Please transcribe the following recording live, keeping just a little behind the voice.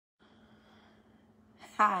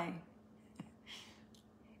Hi.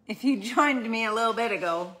 If you joined me a little bit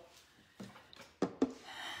ago,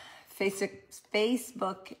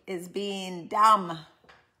 Facebook is being dumb.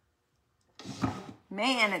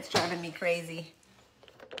 Man, it's driving me crazy.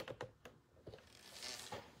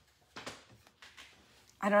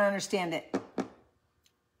 I don't understand it.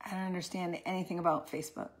 I don't understand anything about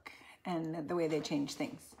Facebook and the way they change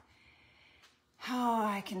things. Oh,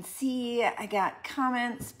 I can see I got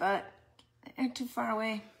comments, but they're too far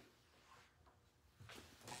away.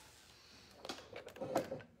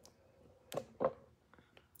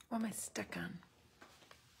 What am I stuck on?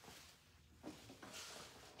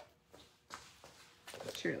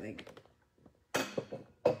 Surely.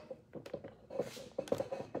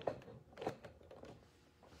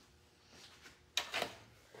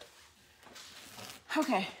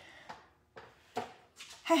 Okay.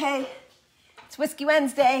 Hey, it's Whiskey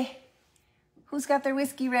Wednesday. Who's got their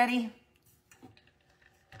whiskey ready?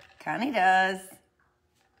 Connie does.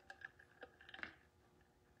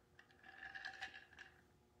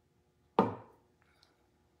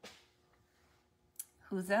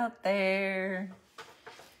 Who's out there?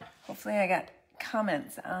 Hopefully I got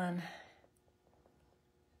comments on.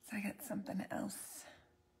 So I got something else.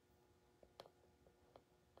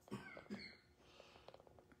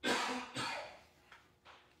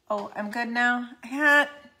 Oh, I'm good now.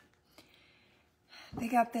 They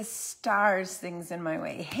got this stars things in my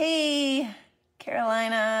way. Hey,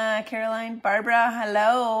 Caroline, Barbara,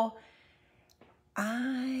 hello.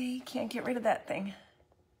 I can't get rid of that thing.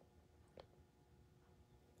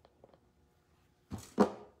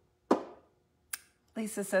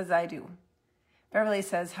 Lisa says I do. Beverly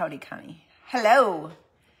says, howdy, Connie. Hello.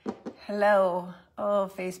 Hello. Oh,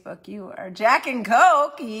 Facebook, you are Jack and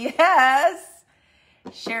Coke. Yes.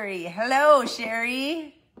 Sherry. Hello,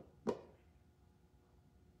 Sherry.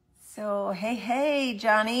 So, hey,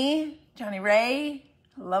 Johnny Ray.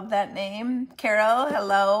 Love that name. Carol,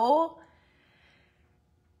 hello.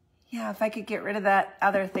 Yeah, if I could get rid of that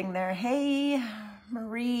other thing there. Hey,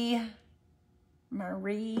 Marie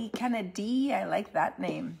Kennedy. I like that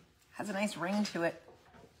name. Has a nice ring to it.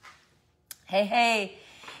 Hey,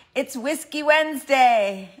 it's Whiskey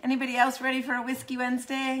Wednesday. Anybody else ready for a Whiskey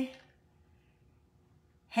Wednesday?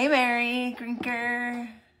 Hey, Mary Grinker.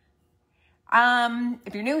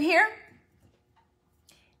 If you're new here,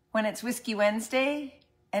 when it's Whiskey Wednesday,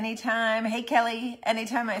 anytime, hey, Kelly,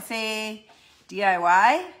 anytime I say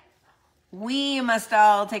DIY, we must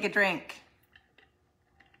all take a drink.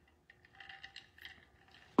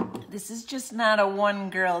 This is just not a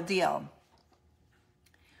one-girl deal.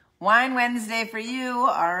 Wine Wednesday for you,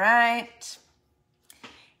 all right.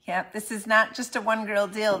 Yep, this is not just a one-girl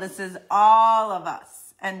deal. This is all of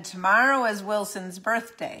us. And tomorrow is Wilson's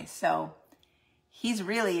birthday, so he's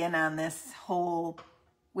really in on this whole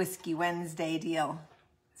Whiskey Wednesday deal.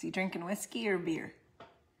 Is he drinking whiskey or beer?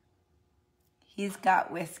 He's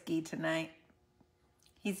got whiskey tonight.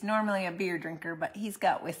 He's normally a beer drinker, but he's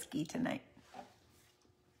got whiskey tonight.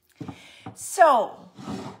 So,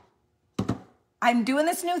 I'm doing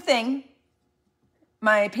this new thing.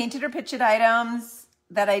 My Paint It or Pitch It items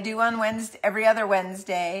that I do on Wednesday, every other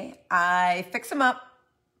Wednesday, I fix them up.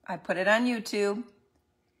 I put it on YouTube.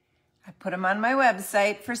 I put them on my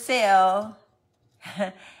website for sale.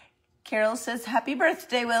 Carol says, happy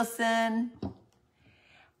birthday, Wilson.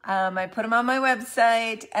 I put them on my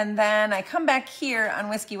website, and then I come back here on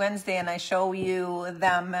Whiskey Wednesday and I show you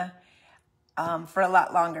them for a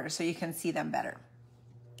lot longer so you can see them better.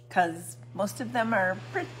 Because most of them are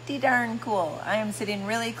pretty darn cool. I am sitting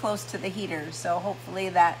really close to the heater, so hopefully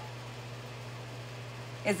that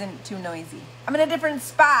isn't too noisy. I'm in a different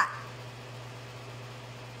spot.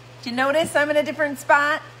 Did you notice I'm in a different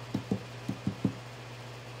spot?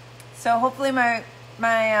 So hopefully my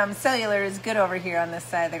cellular is good over here on this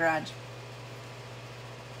side of the garage.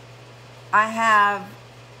 I have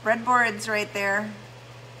breadboards right there.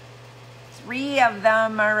 3 of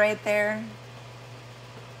them are right there.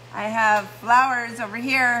 I have flowers over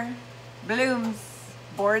here, blooms,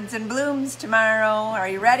 boards and blooms tomorrow. Are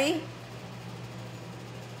you ready?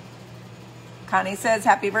 Connie says,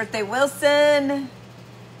 happy birthday, Wilson.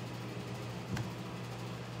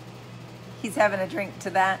 He's having a drink to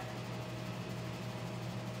that.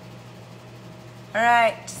 All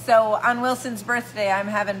right, so on Wilson's birthday, I'm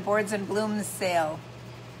having boards and blooms sale.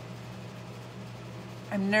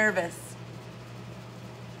 I'm nervous.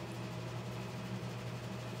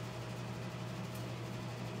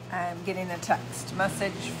 I'm getting a text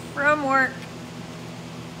message from work.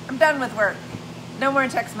 I'm done with work. No more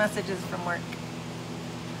text messages from work.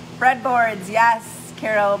 Breadboards, yes,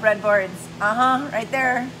 Carol, breadboards. Right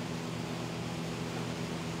there.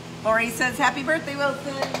 Lori says, happy birthday,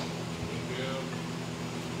 Wilson.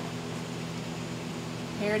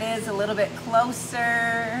 Here it is, a little bit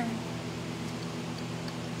closer.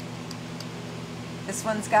 This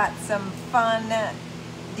one's got some fun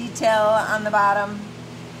detail on the bottom.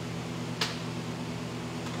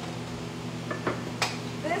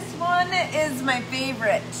 This one is my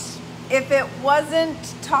favorite. If it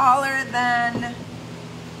wasn't taller than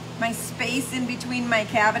my space in between my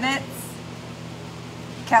cabinets,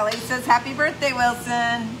 Kelly says, happy birthday,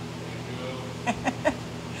 Wilson.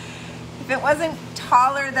 If it wasn't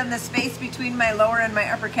taller than the space between my lower and my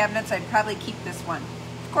upper cabinets, I'd probably keep this one.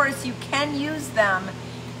 Of course, you can use them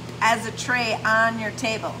as a tray on your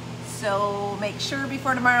table. So make sure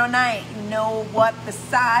before tomorrow night you know what the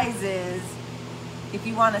size is if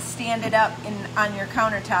you want to stand it up on your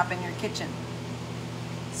countertop in your kitchen.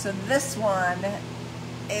 So this one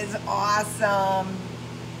is awesome.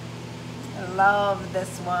 I love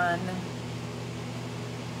this one.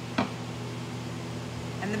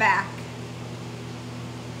 And the back.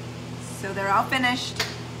 So they're all finished.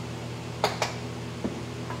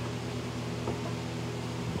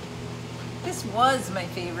 This was my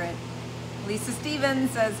favorite. Lisa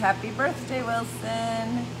Stevens says, happy birthday,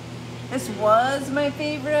 Wilson. This was my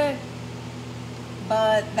favorite,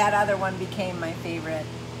 but that other one became my favorite.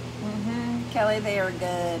 Kelly, they are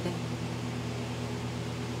good.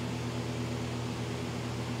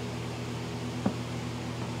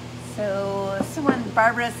 So someone,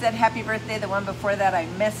 Barbara said happy birthday. The one before that I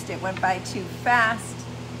missed. It went by too fast.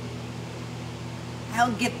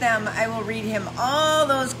 I'll get them. I will read him all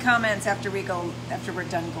those comments after we're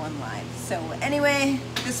done going live. So anyway,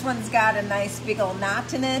 this one's got a nice big old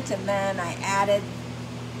knot in it, and then I added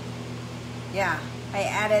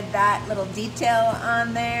that little detail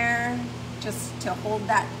on there just to hold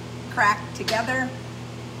that crack together.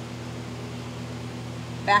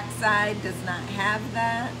 Backside does not have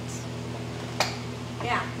that.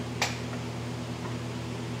 Yeah.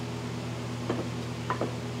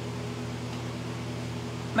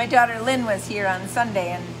 My daughter Lynn was here on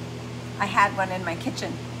Sunday, and I had one in my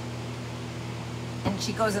kitchen. And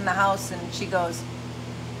she goes in the house and she goes,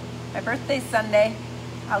 my birthday's Sunday,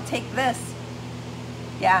 I'll take this.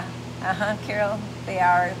 Yeah, Carol, they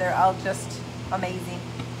are. They're all just amazing.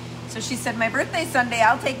 So she said, my birthday's Sunday,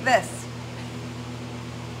 I'll take this.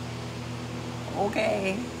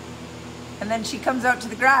 Okay. And then she comes out to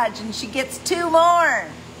the garage and she gets 2 more.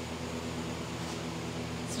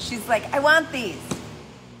 So she's like, I want these.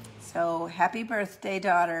 So happy birthday,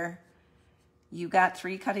 daughter. You got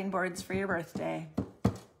 3 cutting boards for your birthday.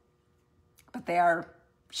 But they are,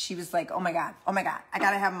 she was like, oh my God, I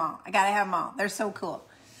gotta have them all. I gotta have them all. They're so cool.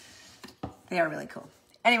 They are really cool.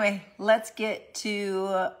 Anyway, let's get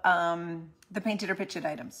to the painted or pictured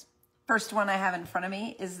items. First one I have in front of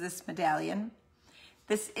me is this medallion.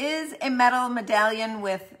 This is a metal medallion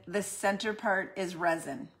with the center part is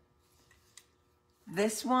resin.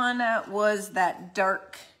 This one was that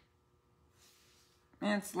dark,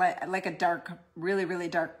 it's like a dark, really, really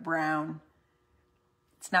dark brown.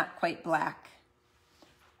 It's not quite black.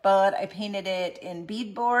 But I painted it in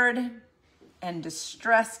beadboard and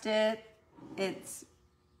distressed it. It's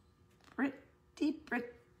pretty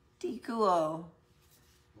cool.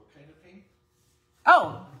 What kind of paint?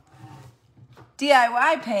 Oh,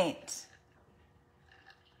 DIY paint.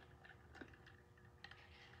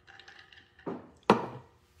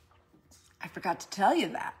 I forgot to tell you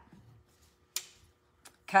that.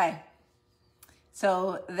 Okay.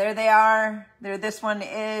 So there they are. There, this one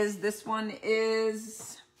is this one's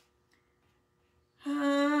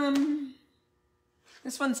 $10.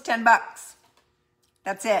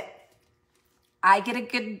 That's it. I get a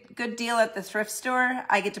good deal at the thrift store.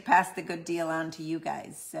 I get to pass the good deal on to you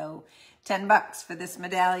guys. So $10 for this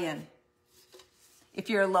medallion. If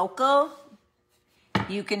you're local,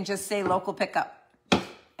 you can just say local pickup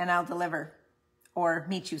and I'll deliver or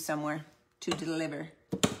meet you somewhere to deliver.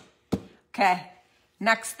 Okay.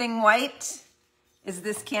 Next thing white is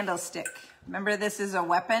this candlestick. Remember, this is a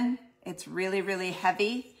weapon. It's really, really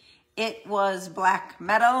heavy. It was black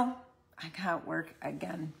metal. I got work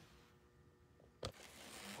again.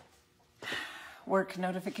 Work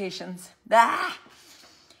notifications.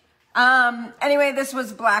 Anyway, this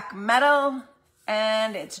was black metal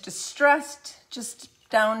and it's distressed just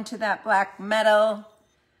down to that black metal.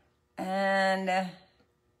 And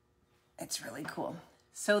it's really cool.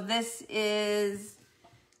 So this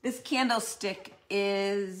candlestick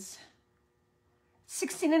is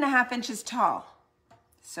 16.5 inches tall.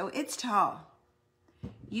 So it's tall.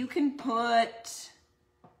 You can put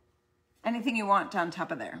anything you want on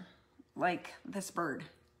top of there, like this bird.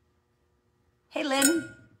 Hey, Lynn.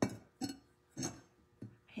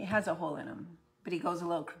 has a hole in him, but he goes a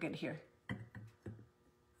little crooked here.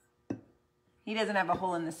 He doesn't have a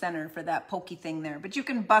hole in the center for that pokey thing there, but you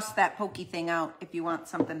can bust that pokey thing out if you want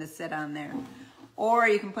something to sit on there. Or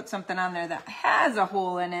you can put something on there that has a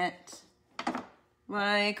hole in it.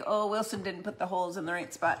 Like, oh, Wilson didn't put the holes in the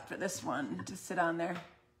right spot for this one to sit on there.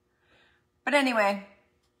 But anyway,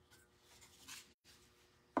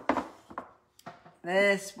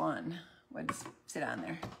 this one would sit on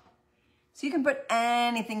there. So you can put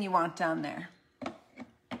anything you want on there.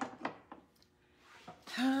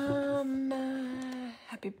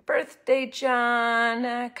 Happy birthday,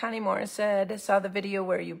 John. Connie Moore said, saw the video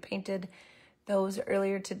where you painted those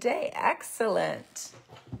earlier today. Excellent.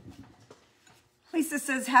 Lisa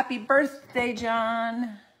says, happy birthday,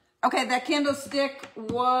 John. Okay, that candlestick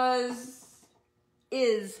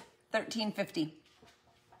is $13.50.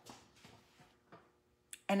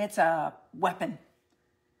 And it's a weapon.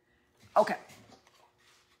 Okay.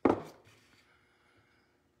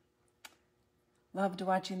 Loved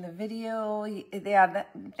watching the video. Yeah,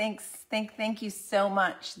 thank you so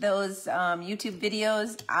much. Those YouTube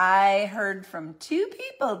videos, I heard from 2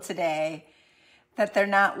 people today that they're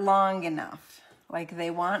not long enough. Like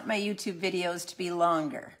they want my YouTube videos to be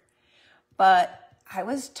longer. But I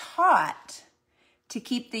was taught to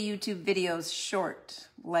keep the YouTube videos short,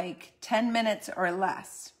 like 10 minutes or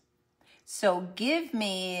less. So give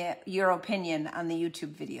me your opinion on the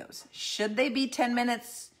YouTube videos. Should they be 10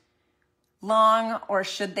 minutes long, or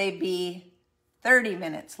should they be 30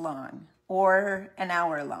 minutes long or an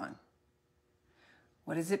hour long?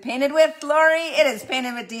 What is it painted with, Lori? It is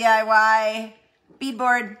painted with DIY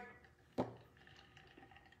beadboard.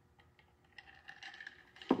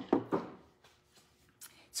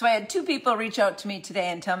 So I had 2 people reach out to me today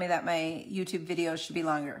and tell me that my YouTube videos should be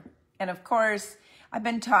longer. And of course, I've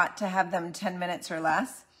been taught to have them 10 minutes or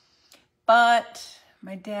less, but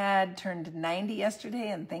my dad turned 90 yesterday,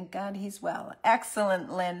 and thank God he's well.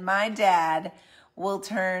 Excellent, Lynn. My dad will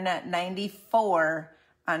turn 94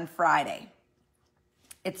 on Friday.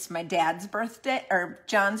 It's my dad's birthday, or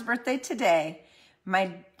John's birthday today.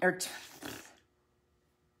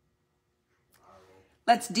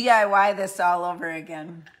 Let's DIY this all over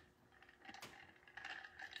again.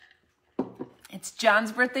 It's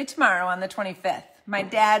John's birthday tomorrow on the 25th. My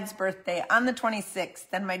dad's birthday on the 26th,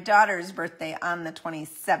 and my daughter's birthday on the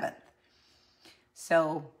 27th.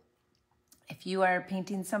 So if you are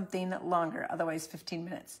painting something longer, otherwise 15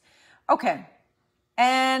 minutes. Okay.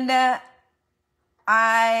 And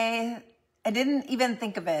I didn't even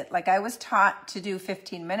think of it. Like I was taught to do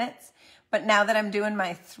 15 minutes, but now that I'm doing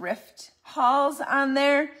my thrift hauls on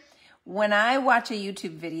there, when I watch a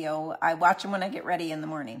YouTube video, I watch them when I get ready in the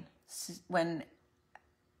morning. When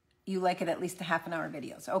you like it at least a half an hour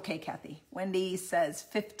videos. Okay, Kathy. Wendy says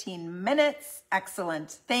 15 minutes.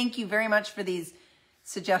 Excellent. Thank you very much for these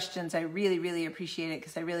suggestions. I really, really appreciate it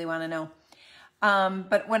because I really want to know.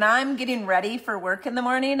 But when I'm getting ready for work in the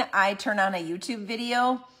morning, I turn on a YouTube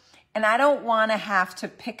video, and I don't want to have to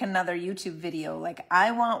pick another YouTube video. Like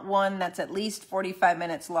I want one that's at least 45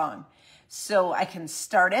 minutes long so I can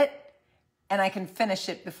start it and I can finish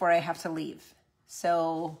it before I have to leave.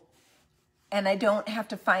 So, and I don't have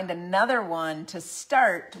to find another one to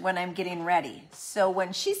start when I'm getting ready. So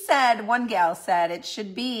when she said, one gal said it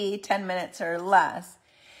should be 10 minutes or less.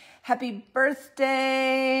 Happy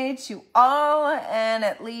birthday to all, and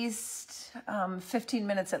at least 15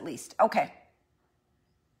 minutes at least. Okay.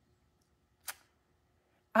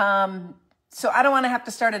 So I don't want to have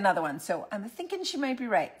to start another one. So I'm thinking she might be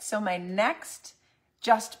right. So my next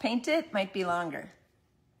Just Paint It might be longer.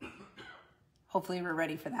 Hopefully we're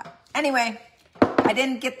ready for that. Anyway, I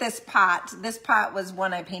didn't get this pot. This pot was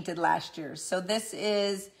one I painted last year. So this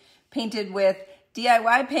is painted with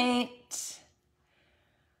DIY paint.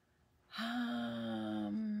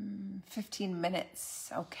 15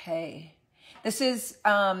 minutes. Okay. This is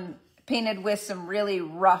painted with some really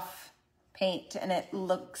rough paint, and it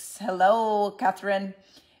looks, hello, Catherine.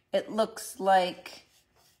 It looks like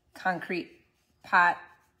concrete pot,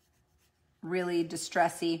 really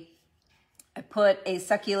distressy. I put a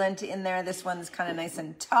succulent in there. This one's kind of nice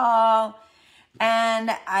and tall.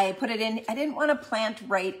 And I put it in. I didn't want to plant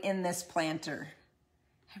right in this planter.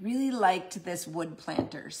 I really liked this wood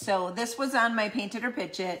planter. So this was on my Paint It or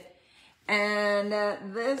Pitch It. And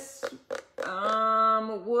this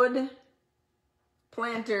wood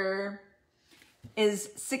planter is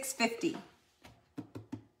 $6.50.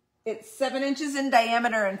 It's 7 inches in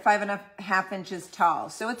diameter and 5.5 inches tall.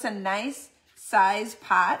 So it's a nice size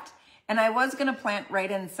pot. And I was going to plant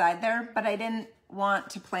right inside there, but I didn't want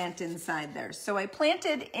to plant inside there. So I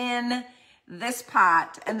planted in this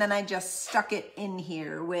pot, and then I just stuck it in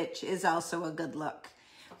here, which is also a good look.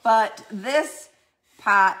 But this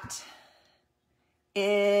pot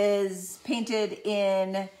is painted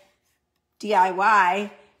in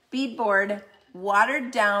DIY beadboard,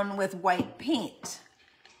 watered down with white paint,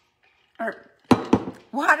 or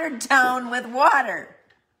watered down with water.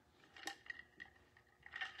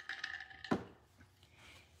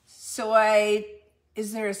 So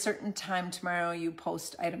is there a certain time tomorrow you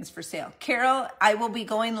post items for sale? Carol, I will be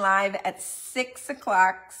going live at 6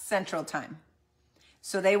 o'clock Central Time.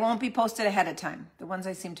 So they won't be posted ahead of time. The ones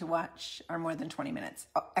I seem to watch are more than 20 minutes.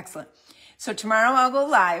 Oh, excellent. So tomorrow I'll go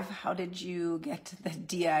live. How did you get the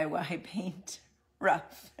DIY paint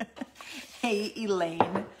rough? Hey,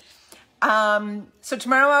 Elaine. So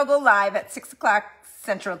tomorrow I'll go live at 6 o'clock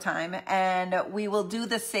Central Time, and we will do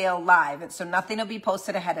the sale live. So nothing will be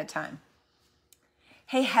posted ahead of time.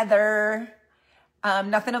 Hey, Heather.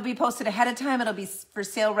 Nothing will be posted ahead of time. It'll be for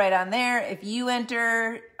sale right on there. If you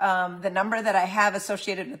enter the number that I have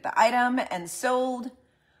associated with the item and sold,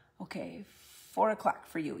 okay, 4 o'clock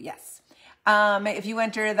for you, yes. If you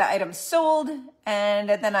enter the item sold, and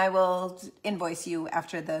then I will invoice you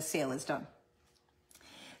after the sale is done.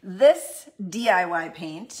 This DIY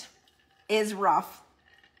paint is rough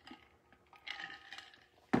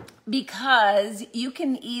because you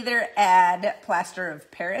can either add plaster of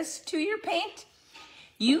Paris to your paint.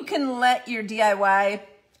 You can let your DIY,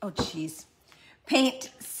 paint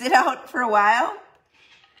sit out for a while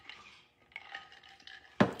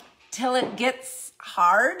till it gets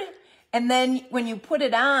hard. And then when you put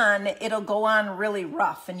it on, it'll go on really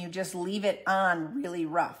rough, and you just leave it on really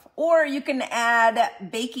rough. Or you can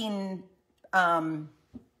add baking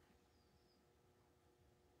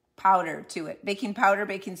powder to it. Baking powder,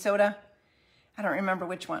 baking soda. I don't remember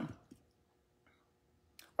which one.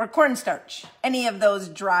 Or cornstarch. Any of those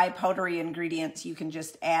dry powdery ingredients you can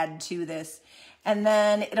just add to this. And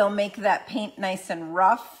then it'll make that paint nice and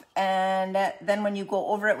rough. And then when you go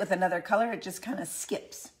over it with another color, it just kind of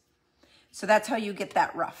skips. So that's how you get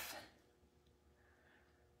that rough.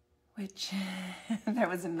 Which, there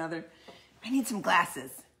was another. I need some glasses.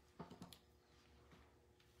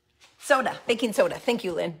 Soda, baking soda. Thank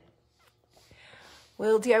you, Lynn.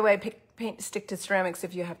 Will DIY paint stick to ceramics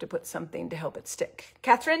if you have to put something to help it stick?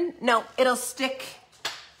 Catherine, no, it'll stick.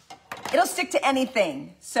 It'll stick to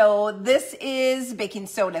anything. So this is baking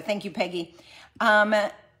soda. Thank you, Peggy.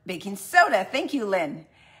 Baking soda. Thank you, Lynn.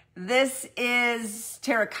 This is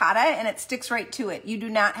terracotta, and it sticks right to it. You do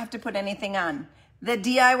not have to put anything on. The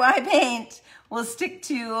DIY paint will stick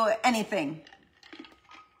to anything.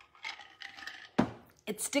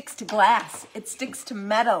 It sticks to glass. It sticks to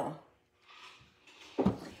metal.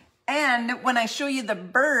 And when I show you the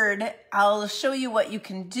bird, I'll show you what you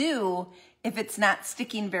can do if it's not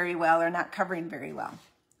sticking very well or not covering very well.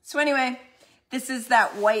 So anyway, this is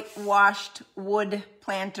that whitewashed wood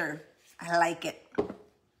planter. I like it.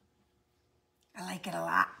 I like it a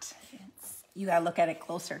lot. You gotta look at it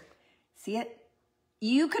closer. See it?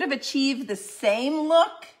 You could have achieved the same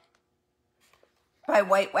look by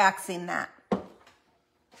white waxing that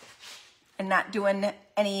and not doing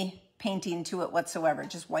any painting to it whatsoever,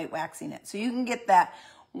 just white waxing it. So you can get that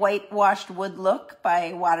whitewashed wood look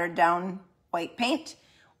by watered down white paint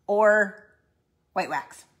or white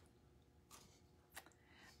wax.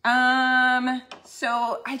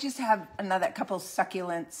 So I just have another couple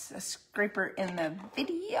succulents, a scraper in the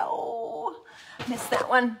video. Missed that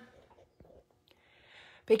one.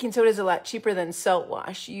 Baking soda is a lot cheaper than salt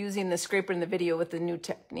wash. Using the scraper in the video with the new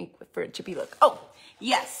technique for a chippy look. Oh,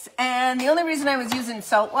 yes. And the only reason I was using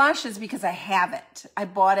salt wash is because I have it. I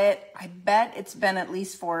bought it. I bet it's been at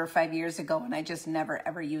least 4 or 5 years ago, and I just never,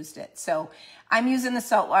 ever used it. So I'm using the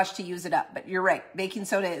salt wash to use it up. But you're right. Baking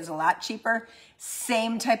soda is a lot cheaper.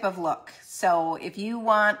 Same type of look. So if you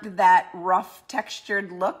want that rough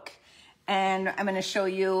textured look, and I'm going to show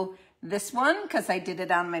you this one because I did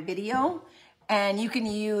it on my video. And you can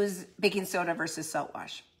use baking soda versus salt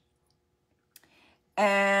wash.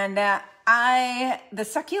 And the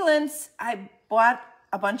succulents, I bought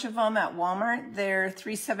a bunch of them at Walmart. They're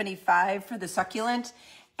 $3.75 for the succulent.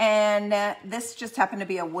 And this just happened to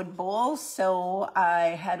be a wood bowl. So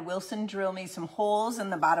I had Wilson drill me some holes in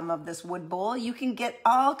the bottom of this wood bowl. You can get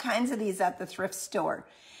all kinds of these at the thrift store.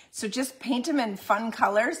 So just paint them in fun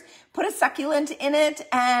colors. Put a succulent in it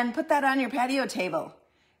and put that on your patio table.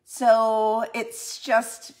 So it's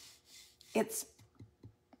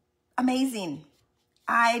amazing.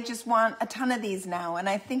 I just want a ton of these now. And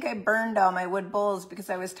I think I burned all my wood bowls because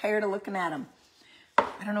I was tired of looking at them.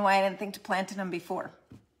 I don't know why I didn't think to plant them before.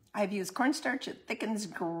 I've used cornstarch. It thickens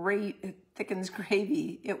thickens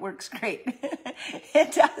gravy. It works great.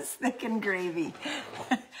 It does thicken gravy.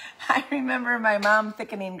 I remember my mom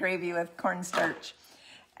thickening gravy with cornstarch.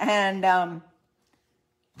 And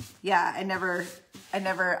yeah, I never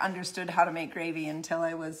understood how to make gravy until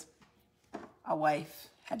I was a wife.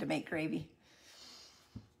 Had to make gravy.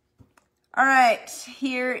 All right,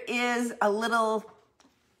 here is a little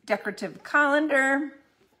decorative colander.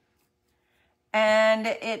 And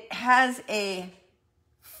it has a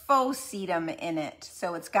faux sedum in it.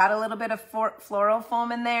 So it's got a little bit of floral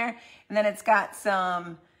foam in there, and then it's got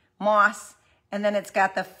some moss, and then it's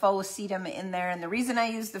got the faux sedum in there. And the reason I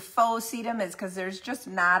use the faux sedum is because there's just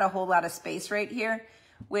not a whole lot of space right here,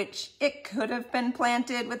 which it could have been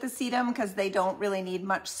planted with the sedum because they don't really need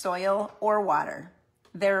much soil or water.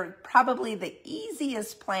 They're probably the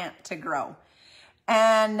easiest plant to grow.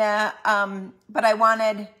 And, but I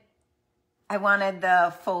wanted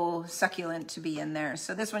the faux succulent to be in there.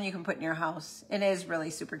 So this one you can put in your house. It is really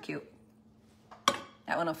super cute.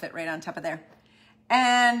 That one will fit right on top of there.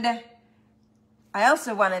 And I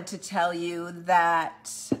also wanted to tell you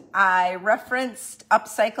that I referenced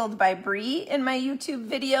Upcycled by Bree in my YouTube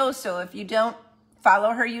video. So if you don't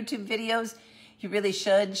follow her YouTube videos, you really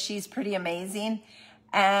should. She's pretty amazing.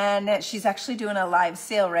 And she's actually doing a live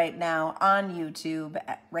sale right now on YouTube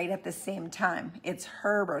right at the same time. It's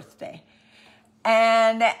her birthday.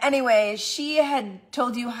 And anyway, she had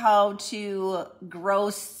told you how to grow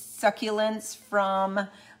succulents from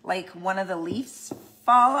like one of the leaves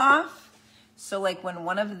fall off. So like when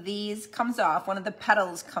one of these comes off, one of the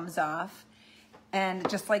petals comes off, and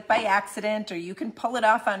just like by accident, or you can pull it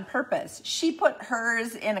off on purpose. She put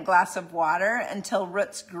hers in a glass of water until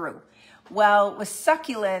roots grew. Well, with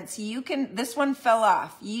succulents, you can, this one fell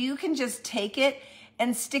off. You can just take it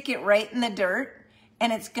and stick it right in the dirt,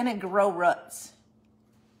 and it's gonna grow roots.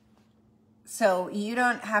 So you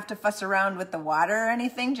don't have to fuss around with the water or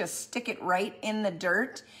anything. Just stick it right in the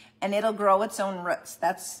dirt and it'll grow its own roots.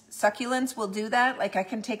 Succulents will do that. Like I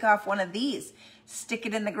can take off one of these, stick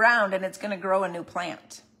it in the ground, and it's gonna grow a new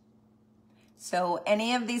plant. So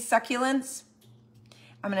any of these succulents,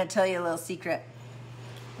 I'm gonna tell you a little secret.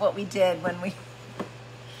 What we did when we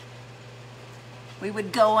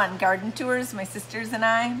would go on garden tours, my sisters and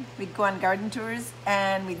I, we'd go on garden tours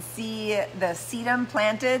and we'd see the sedum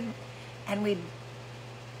planted, and we'd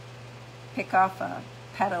pick off a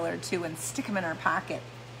petal or two and stick them in our pocket.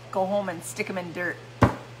 Go home and stick them in dirt.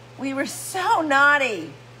 We were so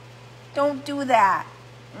naughty. Don't do that.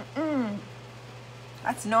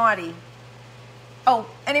 That's naughty. Oh,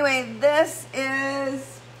 anyway, this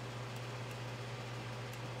is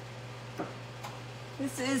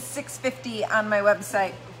 $6.50 on my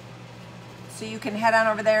website. So you can head on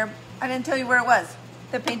over there. I didn't tell you where it was.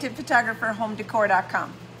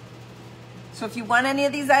 thepaintedphotographerhomedecor.com. So if you want any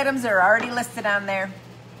of these items, they're already listed on there.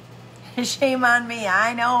 Shame on me.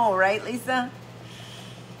 I know, right, Lisa?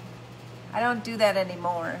 I don't do that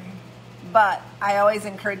anymore. But I always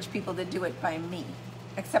encourage people to do it by me.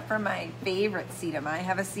 Except for my favorite sedum. I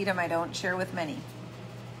have a sedum I don't share with many.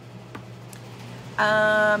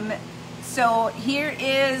 So here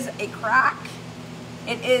is a crock.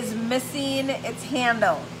 It is missing its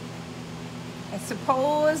handle. I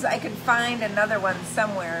suppose I could find another one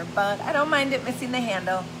somewhere, but I don't mind it missing the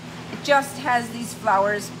handle. It just has these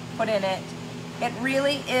flowers put in it. It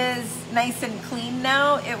really is nice and clean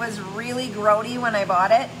now. It was really grody when I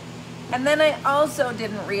bought it. And then I also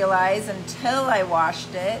didn't realize until I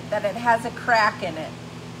washed it that it has a crack in it.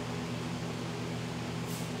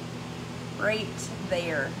 Right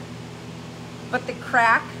there. But the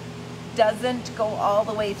crack doesn't go all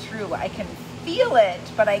the way through. I can feel it,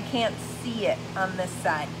 but I can't see it on this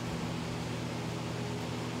side.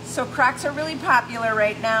 So cracks are really popular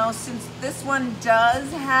right now. Since this one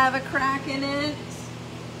does have a crack in it,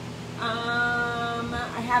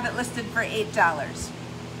 I have it listed for $8.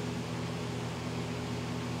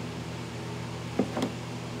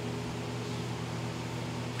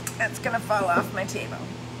 That's gonna fall off my table.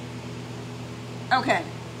 Okay.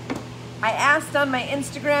 I asked on my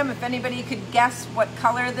Instagram if anybody could guess what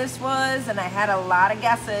color this was, and I had a lot of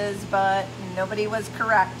guesses, but nobody was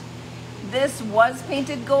correct. This was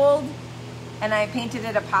painted gold, and I painted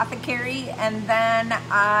it apothecary, and then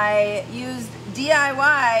I used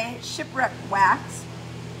DIY shipwreck wax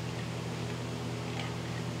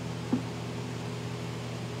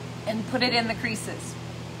and put it in the creases.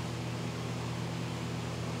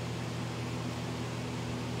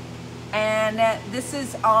 And this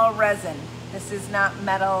is all resin. This is not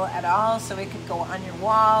metal at all, so it could go on your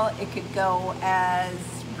wall. It could go as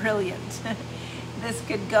brilliant. This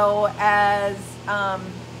could go as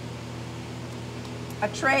a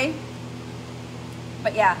tray.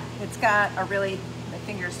 But yeah, it's got a really, my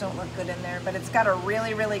fingers don't look good in there, but it's got a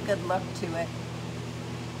really, really good look to it.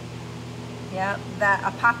 Yeah, that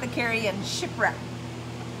Apothecary and Shipwreck.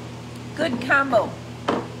 Good combo.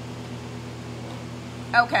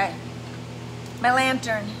 Okay, my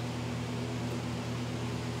lantern.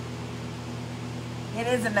 It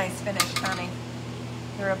is a nice finish, Connie.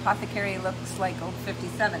 Your Apothecary looks like old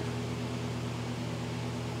 57.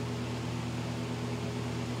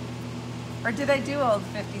 Or did I do old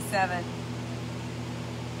 57?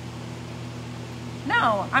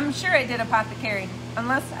 No, I'm sure I did Apothecary.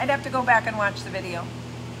 Unless I'd have to go back and watch the video.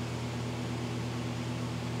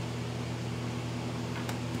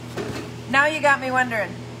 Now you got me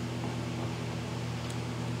wondering.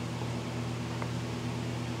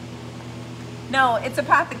 No, it's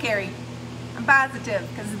Apothecary. I'm positive,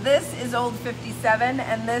 because this is old 57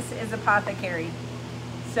 and this is Apothecary.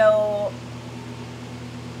 So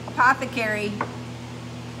Apothecary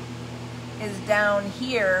is down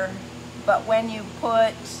here, but when you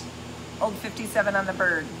put old 57 on the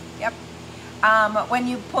bird, yep. When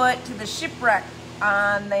you put the Shipwreck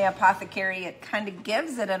on the Apothecary, it kind of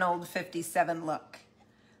gives it an old 57 look.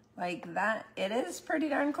 Like that, it is pretty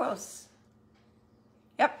darn close.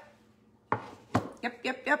 Yep. Yep,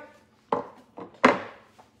 yep, yep.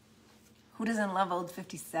 Who doesn't love old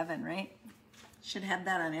 57, right? Should have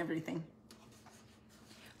that on everything.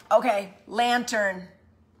 Okay, lantern.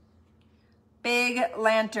 Big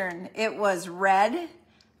lantern. It was red.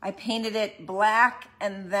 I painted it black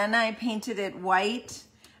and then I painted it white.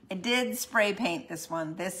 I did spray paint this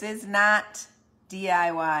one. This is not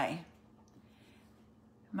DIY.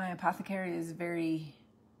 My Apothecary is very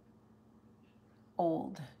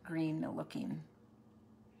old green looking.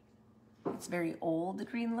 It's very old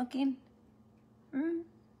green looking.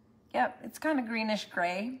 Yep, it's kind of greenish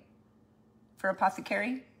gray for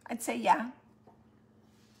Apothecary. I'd say yeah.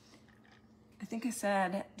 I think I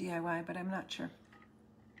said DIY, but I'm not sure.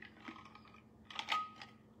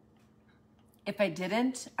 If I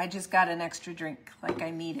didn't, I just got an extra drink, like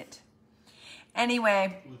I need it.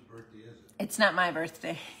 Anyway. Whose birthday is it? It's not my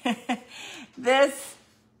birthday.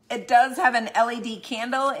 It does have an LED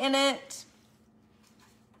candle in it.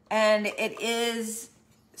 And it is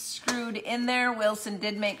screwed in there. Wilson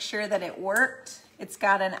did make sure that it worked. It's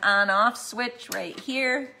got an on-off switch right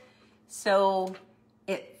here. So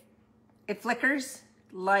it flickers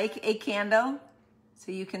like a candle.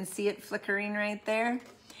 So you can see it flickering right there.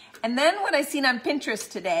 And then what I seen on Pinterest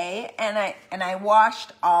today, and I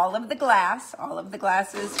washed all of the glass. All of the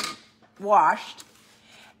glass is washed.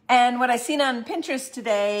 And what I seen on Pinterest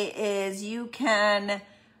today is you can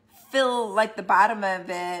fill like the bottom of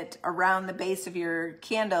it around the base of your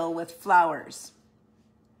candle with flowers.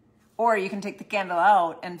 Or you can take the candle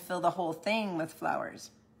out and fill the whole thing with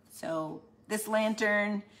flowers. So this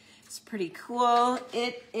lantern is pretty cool.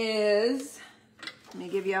 It is, let me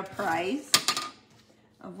give you a price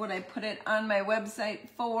of what I put it on my website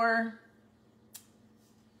for.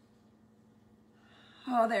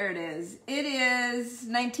 Oh, there it is. It is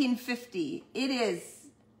 $19.50. It is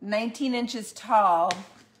 19 inches tall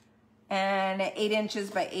and 8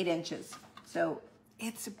 inches by 8 inches. So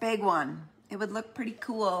it's a big one. It would look pretty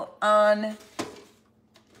cool on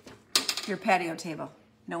your patio table.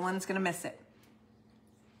 No one's gonna miss it.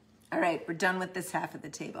 All right, we're done with this half of the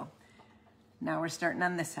table. Now we're starting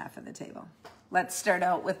on this half of the table. Let's start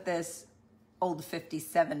out with this old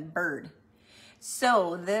 57 bird.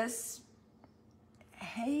 So this,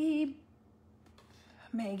 hey,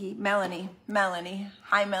 Melanie.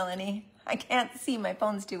 Hi, Melanie. I can't see, my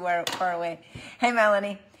phone's too far away. Hey,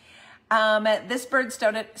 Melanie. This bird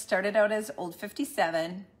started out as old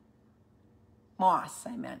 57. Moss,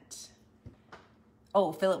 I meant.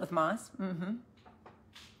 Oh, fill it with moss? Mm-hmm.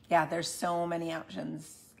 Yeah, there's so many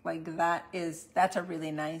options. Like that's a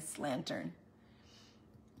really nice lantern.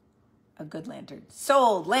 A good lantern.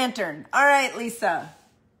 Sold lantern. All right, Lisa.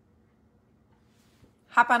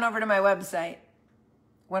 Hop on over to my website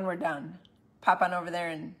when we're done. Pop on over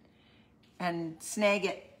there and snag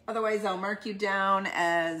it. Otherwise, I'll mark you down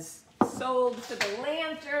as sold for the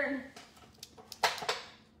lantern.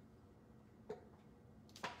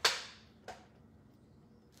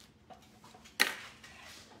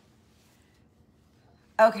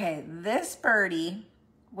 Okay, this birdie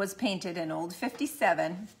was painted in old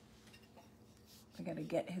 57. I gotta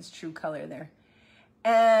get his true color there.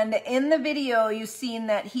 And in the video, you've seen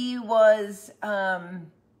that he was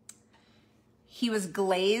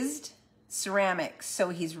glazed ceramic, so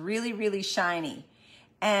he's really, really shiny.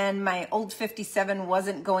 And my old 57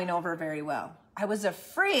 wasn't going over very well. I was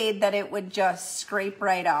afraid that it would just scrape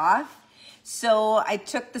right off. So I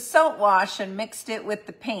took the salt wash and mixed it with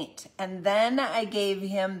the paint, and then I gave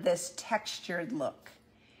him this textured look.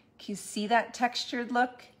 Can you see that textured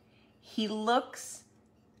look? He looks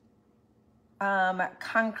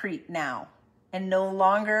concrete now and no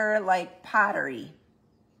longer like pottery.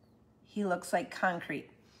 He looks like concrete.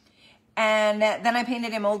 And then I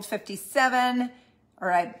painted him Old 57,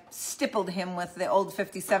 or I stippled him with the Old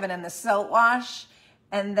 57 and the salt wash.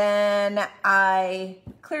 And then I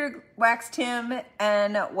clear waxed him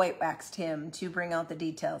and white waxed him to bring out the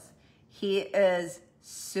details. He is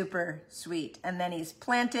super sweet. And then he's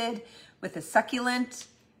planted with a succulent.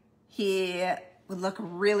 He would look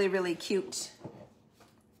really, really cute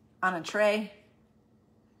on a tray,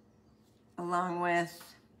 along with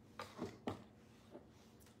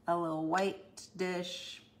a little white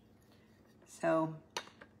dish. So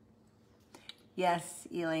yes,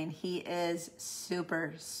 Elaine, he is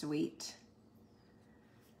super sweet.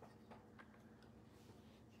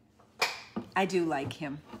 I do like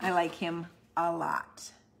him. I like him a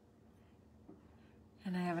lot.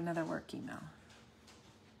 And I have another work email.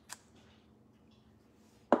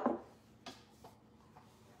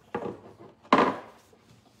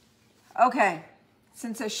 Okay,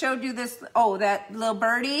 since I showed you this, oh, that little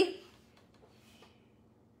birdie,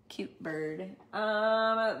 cute bird.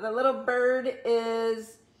 The little bird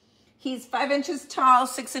he's 5 inches tall,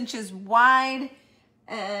 6 inches wide,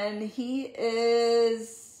 and he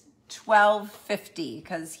is $12.50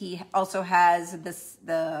 because he also has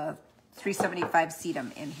the 375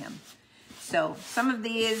 sedum in him. So some of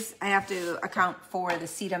these I have to account for the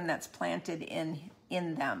sedum that's planted in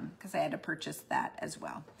them because I had to purchase that as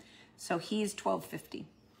well. So he's $12.50,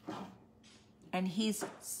 and he's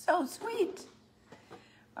so sweet.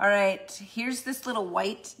 All right, here's this little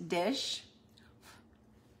white dish.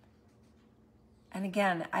 And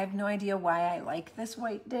again, I have no idea why I like this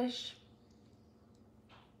white dish.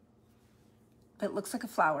 But it looks like a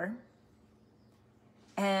flower,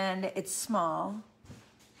 and it's small.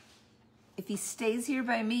 If he stays here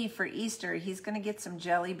by me for Easter, he's gonna get some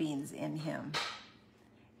jelly beans in him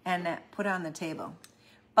and put on the table.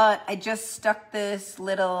 But I just stuck this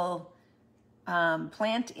little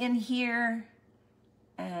plant in here,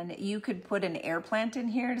 and you could put an air plant in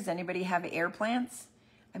here. Does anybody have air plants?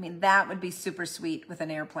 I mean, that would be super sweet with an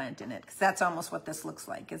air plant in it, because that's almost what this looks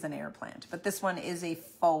like, is an air plant. But this one is a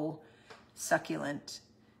faux succulent.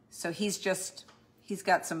 So he's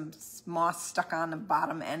got some moss stuck on the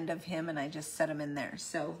bottom end of him, and I just set him in there.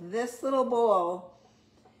 So this little bowl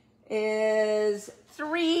is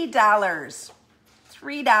 $3.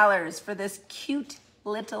 $3 for this cute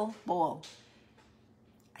little bowl.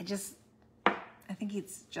 I think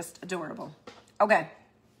he's just adorable. Okay.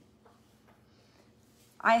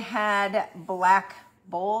 I had black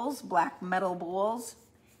bowls, black metal bowls,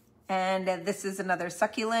 and this is another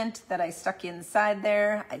succulent that I stuck inside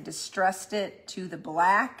there. I distressed it to the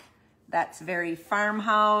black. That's very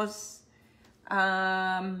farmhouse.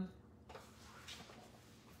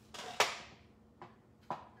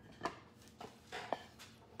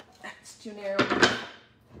 Too narrow.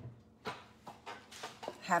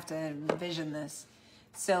 Have to envision this.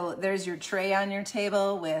 So there's your tray on your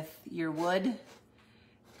table with your wood,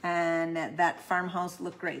 and that farmhouse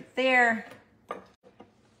look right there.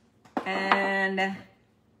 And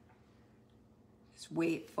just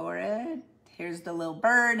wait for it. Here's the little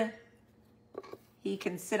bird. He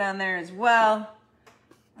can sit on there as well.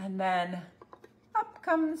 And then up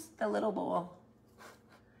comes the little bowl.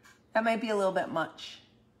 That might be a little bit much.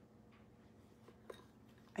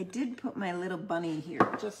 I did put my little bunny here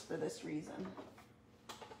just for this reason.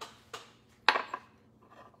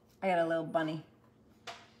 I got a little bunny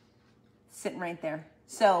sitting right there.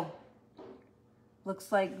 So,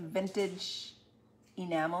 looks like vintage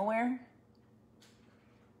enamelware.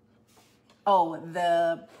 Oh,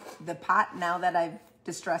 the pot, now that I've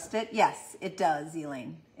distressed it, yes, it does,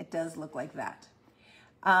 Elaine. It does look like that.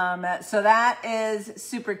 So that is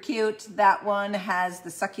super cute. That one has the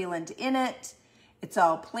succulent in it. It's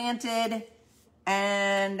all planted,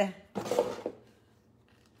 and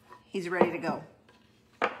he's ready to go.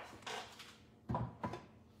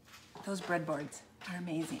 Those breadboards are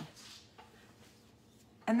amazing.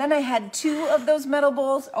 And then I had 2 of those metal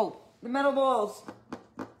bowls. Oh, the metal bowls.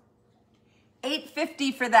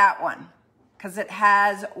 $8.50 for that one, because it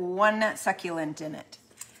has 1 succulent in it.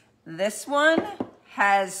 This one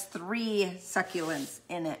has 3 succulents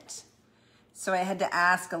in it. So I had to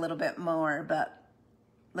ask a little bit more, but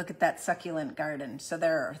look at that succulent garden. So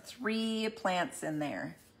there are 3 plants in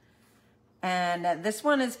there. And this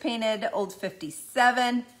one is painted Old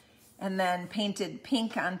 57 and then painted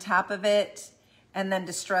pink on top of it. and then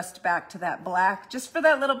distressed back to that black, just for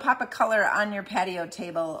that little pop of color on your patio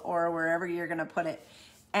table or wherever you're gonna put it.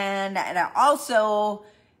 And I also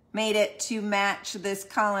made it to match this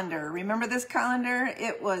colander. Remember this colander?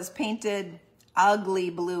 It was painted ugly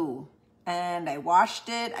blue, and I washed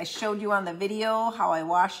it. I showed you on the video how I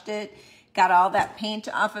washed it, got all that paint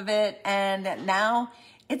off of it, and now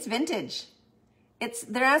it's vintage.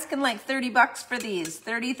 They're asking like 30 bucks for these,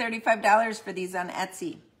 $30, $35 for these on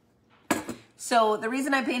Etsy. So the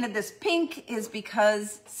reason I painted this pink is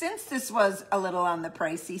because since this was a little on the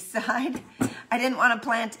pricey side, I didn't want to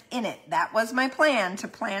plant in it. That was my plan, to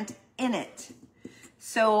plant in it.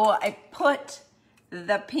 So I put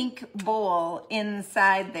the pink bowl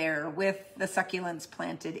inside there with the succulents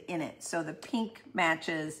planted in it. So the pink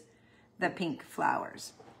matches the pink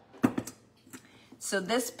flowers. So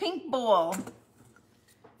this pink bowl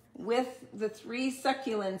with the 3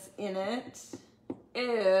 succulents in it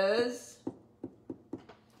is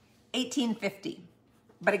 $18.50.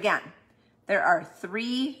 But again, there are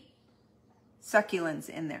 3 succulents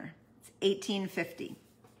in there. It's $18.50.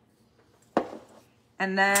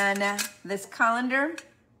 And then this colander,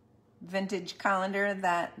 vintage colander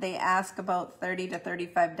that they ask about $30 to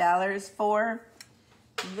 $35 for,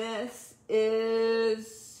 this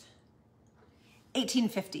is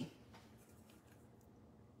 $18.50.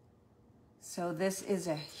 So this is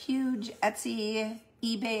a huge Etsy,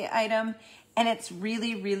 eBay item, and it's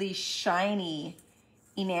really, really shiny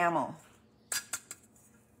enamel.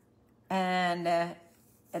 And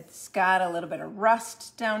it's got a little bit of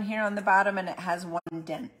rust down here on the bottom, and it has 1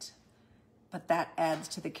 dent, but that adds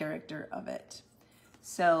to the character of it.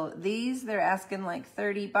 So these, they're asking like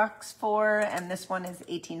 30 bucks for, and this one is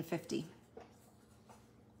 $18.50.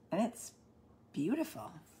 And it's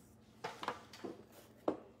beautiful.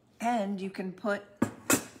 And you can put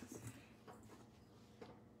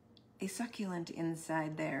a succulent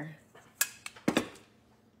inside there.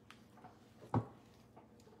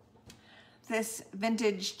 This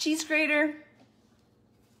vintage cheese grater,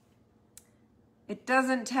 it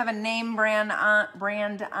doesn't have a name brand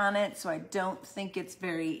on it, so I don't think it's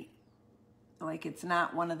very, like, it's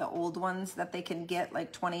not one of the old ones that they can get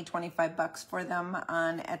like 20, 25 bucks for them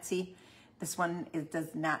on Etsy. This one, it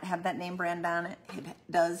does not have that name brand on it. It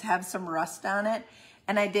does have some rust on it.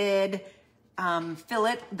 And I did fill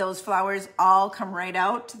it. Those flowers all come right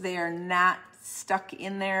out. They are not stuck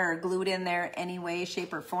in there or glued in there any way,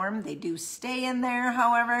 shape, or form. They do stay in there,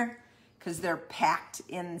 however, because they're packed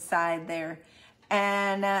inside there.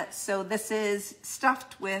 And so this is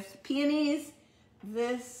stuffed with peonies.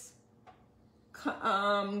 This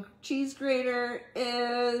cheese grater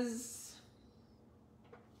is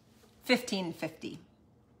 $15.50.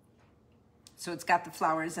 So it's got the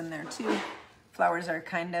flowers in there too. Flowers are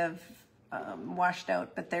kind of washed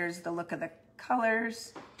out, but there's the look of the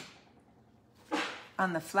colors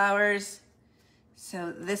on the flowers.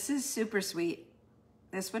 So this is super sweet.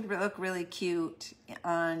 This would look really cute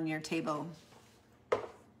on your table.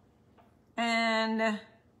 And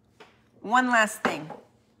one last thing,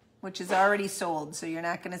 which is already sold, so you're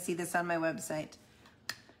not going to see this on my website.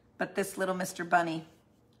 But this little Mr. Bunny,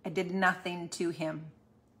 I did nothing to him,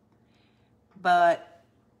 but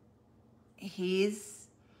he's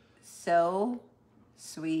so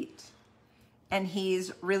sweet. And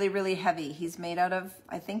he's really, really heavy. He's made out of,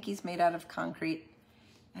 I think he's made out of concrete,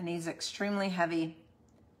 and he's extremely heavy.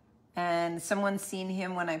 And someone's seen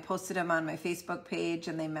him when I posted him on my Facebook page,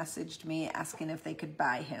 and they messaged me asking if they could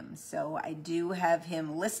buy him. So I do have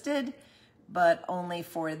him listed, but only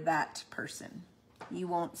for that person. You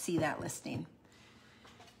won't see that listing.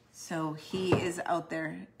 So he is out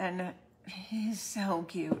there, and he's so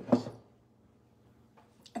cute.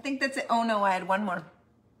 I think that's it. Oh no, I had one more.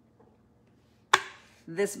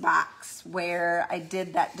 This box where I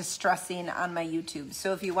did that distressing on my YouTube.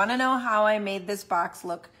 So if you want to know how I made this box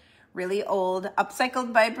look really old,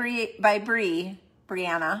 upcycled by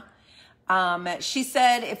Brianna. She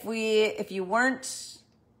said if you weren't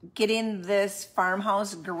getting this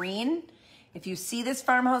farmhouse green, if you see this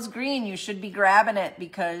farmhouse green, you should be grabbing it,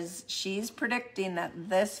 because she's predicting that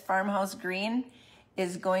this farmhouse green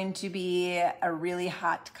is going to be a really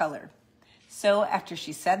hot color. So after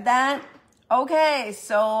she said that, okay,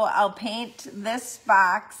 so I'll paint this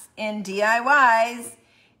box in DIY's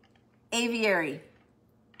aviary.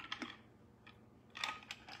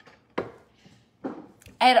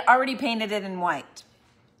 I had already painted it in white.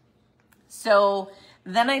 So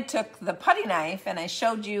then I took the putty knife, and I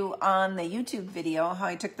showed you on the YouTube video how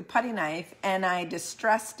I took the putty knife and I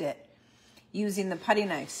distressed it using the putty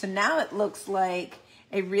knife. So now it looks like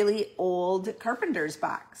a really old carpenter's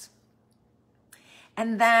box.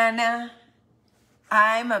 And then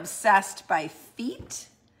I'm obsessed by feet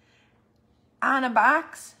on a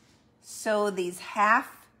box. So these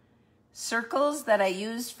half circles that I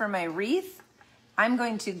use for my wreath, I'm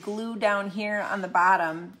going to glue down here on the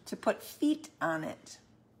bottom to put feet on it.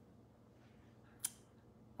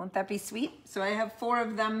 Won't that be sweet? So I have 4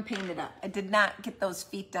 of them painted up. I did not get those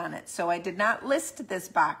feet on it, so I did not list this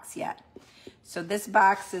box yet. So this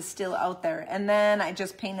box is still out there. And then I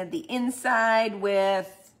just painted the inside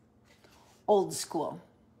with Old School.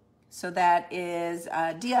 So that is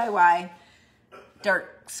DIY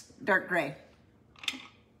dark gray.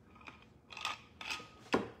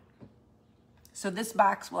 So this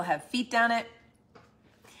box will have feet on it.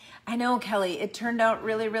 I know, Kelly, it turned out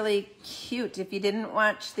really, really cute. If you didn't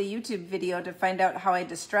watch the YouTube video to find out how I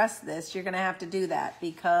distress this, you're gonna have to do that,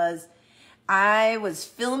 because I was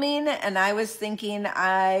filming and I was thinking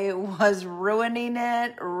I was ruining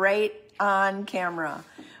it right on camera,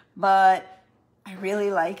 but I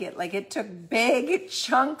really like it. Like, it took big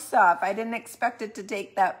chunks off. I didn't expect it to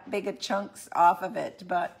take that big of chunks off of it,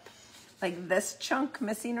 but like this chunk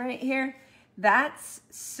missing right here, that's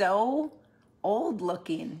so old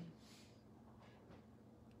looking.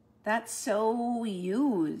 That's so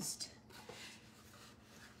used.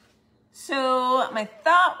 So my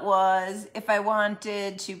thought was, if I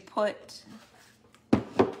wanted to put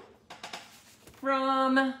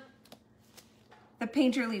from the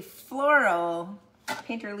Painterly Florals,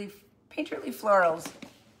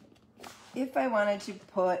 if I wanted to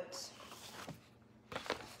put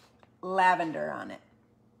lavender on it.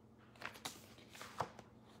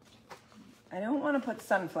 I don't want to put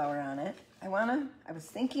sunflower on it. I was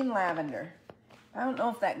thinking lavender. I don't know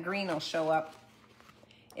if that green will show up.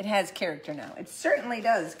 It has character now. It certainly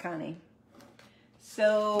does, Connie.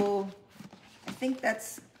 So I think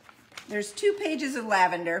there's 2 pages of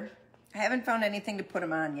lavender. I haven't found anything to put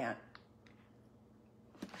them on yet.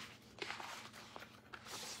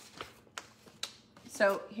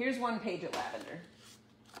 So here's 1 page of lavender.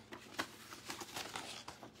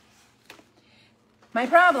 My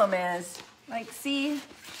problem is, like, see,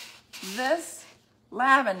 this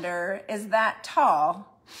lavender is that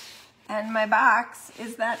tall and my box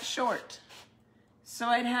is that short. So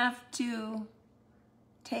I'd have to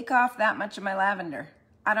take off that much of my lavender.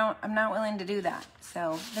 I'm not willing to do that.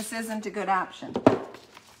 So this isn't a good option.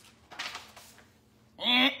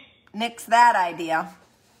 Nix that idea.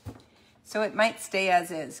 So it might stay as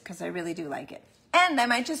is, because I really do like it. And I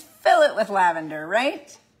might just fill it with lavender,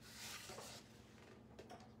 right?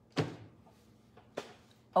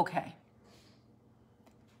 Okay.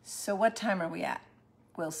 So what time are we at,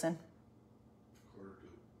 Wilson? 1:45.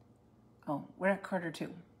 Oh, we're at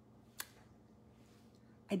 1:45.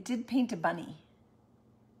 I did paint a bunny.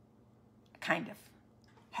 Kind of.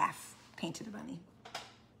 Half painted a bunny.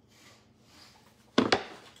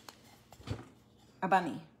 A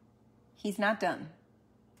bunny. He's not done.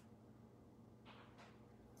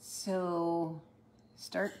 So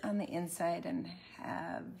start on the inside and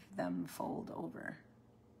have them fold over.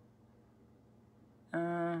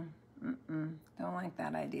 Don't like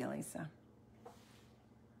that idea, Lisa.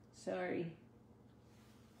 Sorry.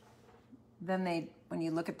 Then when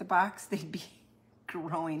you look at the box, they'd be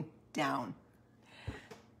growing down.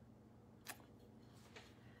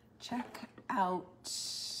 Check out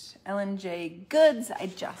Ellen-J Goods. I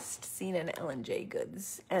just seen an Ellen-J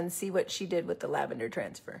Goods, and see what she did with the lavender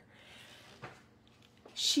transfer.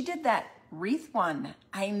 She did that wreath one.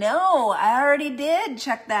 I know, I already did.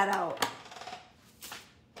 Check that out.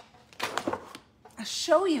 I'll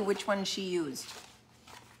show you which one she used.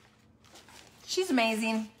 She's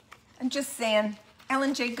amazing. I'm just saying,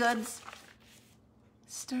 Ellen-J Goods.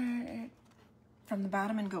 Start from the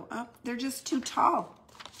bottom and go up. They're just too tall.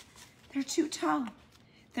 They're too tall.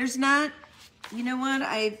 There's not, you know what?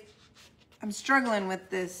 I'm struggling with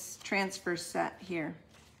this transfer set here.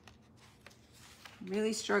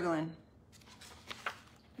 Really struggling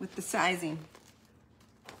with the sizing.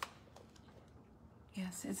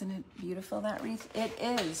 Yes, isn't it beautiful, that wreath? It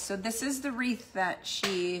is. So this is the wreath that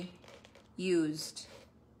she used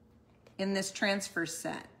in this transfer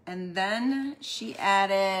set. And then she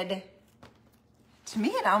added, to me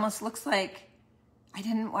it almost looks like, I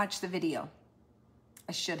didn't watch the video.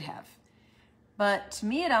 I should have. But to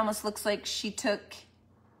me it almost looks like she took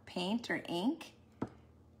paint or ink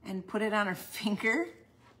and put it on her finger.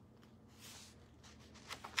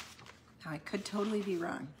 Now I could totally be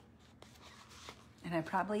wrong. And I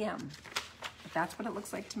probably am, but that's what it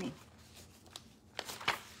looks like to me.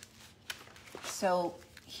 So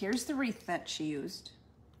here's the wreath that she used.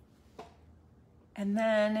 And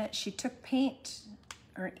then she took paint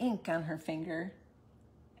or ink on her finger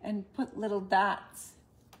and put little dots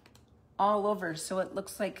all over so it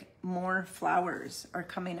looks like more flowers are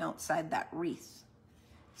coming outside that wreath.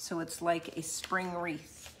 So it's like a spring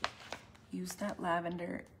wreath. Use that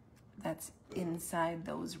lavender that's inside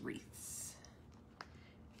those wreaths.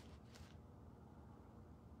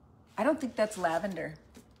 I don't think that's lavender.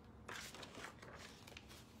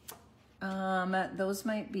 Those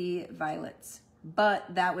might be violets, but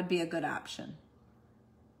that would be a good option.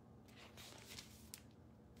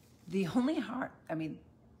 The only hard, I mean,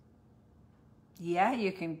 yeah,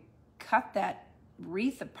 you can cut that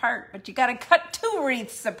wreath apart, but you got to cut 2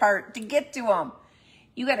 wreaths apart to get to them.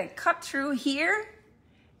 You got to cut through here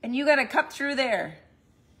and you got to cut through there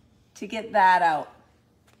to get that out.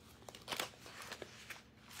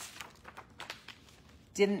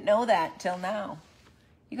 Didn't know that till now.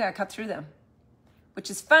 You got to cut through them, which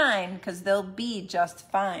is fine because they'll be just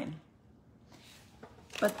fine.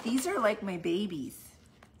 But these are like my babies.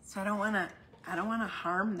 So I don't want to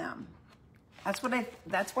harm them. That's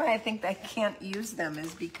why I think I can't use them,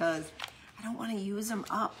 is because I don't want to use them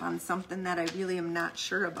up on something that I really am not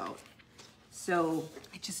sure about. So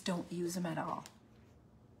I just don't use them at all.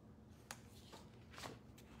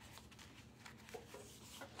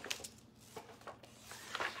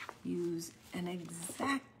 Use an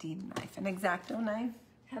X-Acto knife. An X-Acto knife,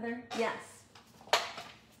 Heather? Yes.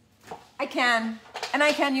 I can. And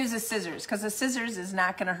I can use a scissors, because the scissors is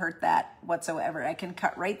not going to hurt that whatsoever. I can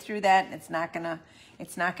cut right through that and it's not going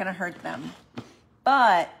to hurt them.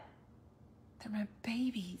 But they're my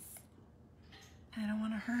babies. And I don't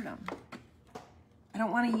want to hurt them. I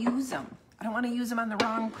don't want to use them. I don't want to use them on the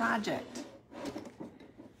wrong project.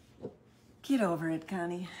 Get over it,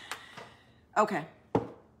 Connie. Okay.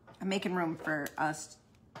 I'm making room for us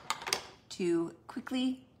to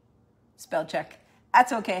quickly spell check.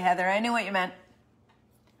 That's okay, Heather. I knew what you meant.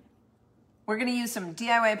 We're going to use some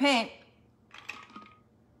DIY paint.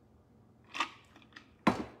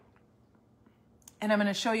 And I'm going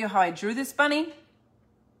to show you how I drew this bunny.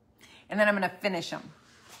 And then I'm going to finish them,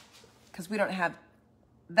 because we don't have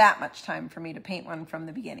that much time for me to paint one from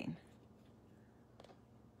the beginning.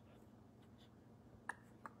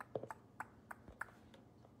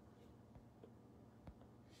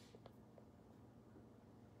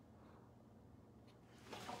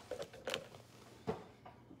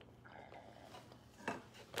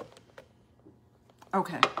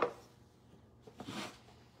 Okay.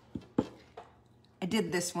 I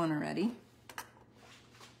did this one already.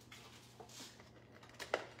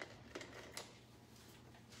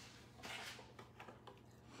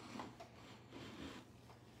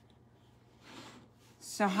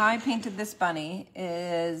 So how I painted this bunny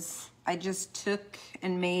is I just took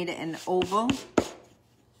and made an oval.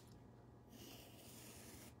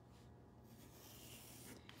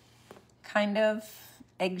 Kind of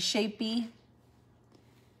egg-shapey.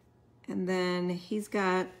 And then he's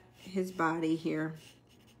got his body here.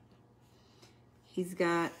 He's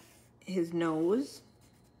got his nose.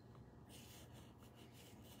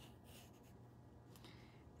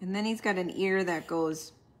 And then he's got an ear that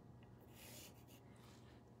goes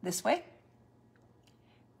this way.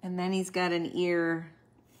 And then he's got an ear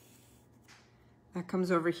that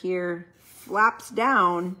comes over here, flops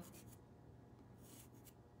down,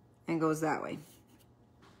 and goes that way.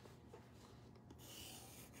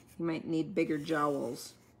 You might need bigger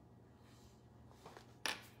jowls.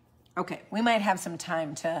 Okay, we might have some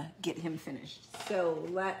time to get him finished. So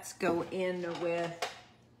let's go in with,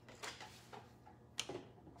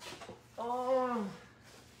 oh,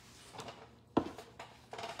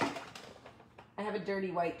 I have a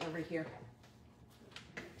dirty white over here.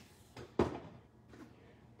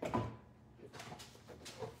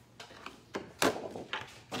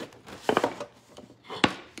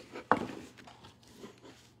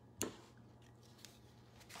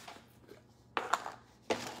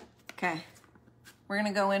 Okay, we're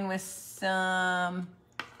gonna go in with some,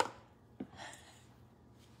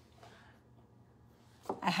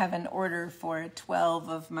 I have an order for 12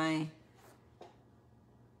 of my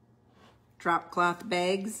drop cloth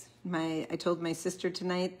bags. I told my sister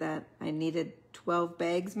tonight that I needed 12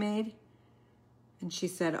 bags made. And she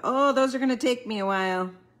said, oh, those are gonna take me a while.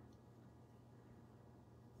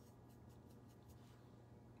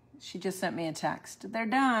 She just sent me a text. They're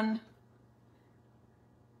done.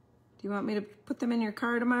 Do you want me to put them in your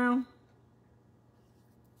car tomorrow?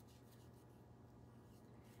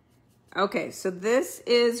 Okay, so this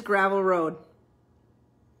is gravel road.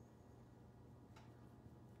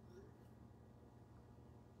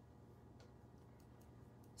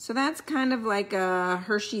 So that's kind of like a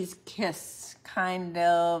Hershey's Kiss kind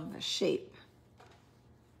of shape.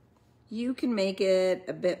 You can make it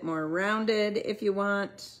a bit more rounded if you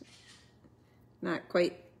want. Not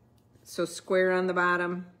quite so square on the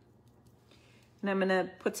bottom. And I'm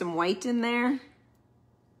gonna put some white in there,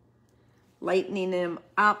 lightening him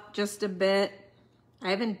up just a bit. I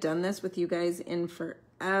haven't done this with you guys in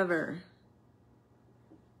forever.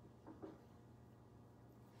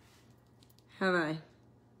 Have I?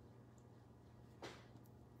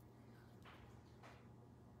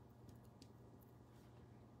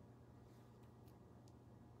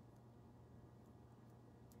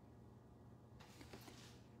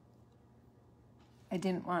 I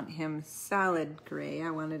didn't want him solid gray.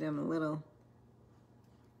 I wanted him a little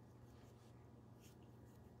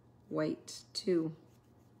white too.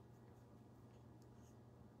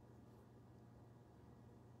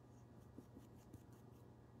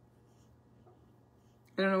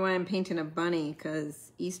 I don't know why I'm painting a bunny,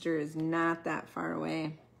 because Easter is not that far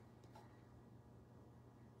away.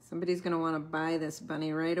 Somebody's gonna wanna buy this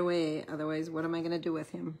bunny right away. Otherwise, what am I gonna do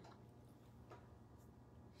with him?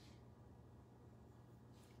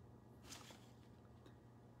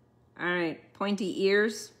 All right, pointy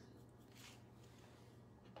ears.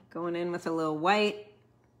 Going in with a little white.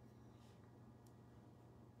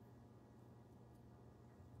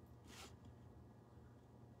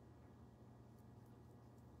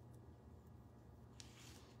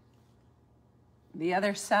 The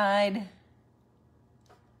other side.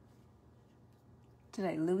 Did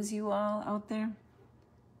I lose you all out there?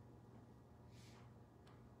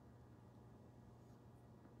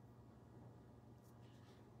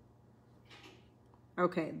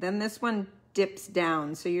 Okay, then this one dips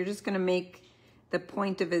down. So you're just gonna make the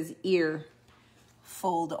point of his ear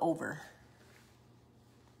fold over.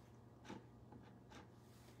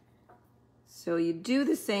 So you do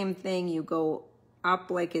the same thing, you go up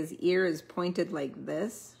like his ear is pointed like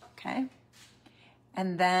this, okay?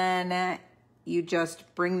 And then you just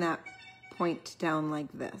bring that point down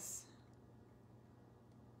like this.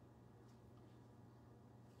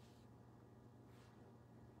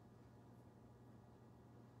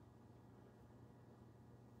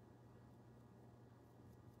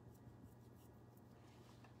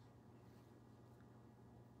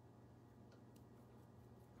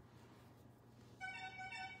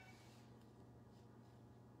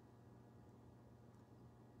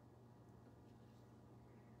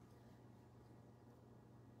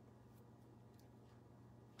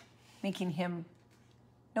 Making him,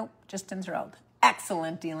 nope, just enthralled.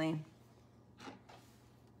 Excellent, Elaine.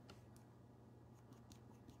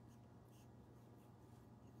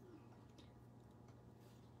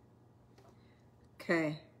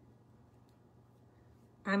 Okay.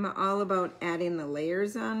 I'm all about adding the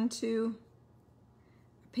layers onto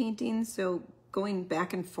a painting, so going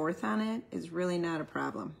back and forth on it is really not a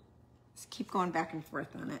problem. Just keep going back and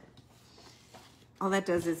forth on it. All that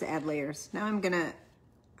does is add layers. Now I'm gonna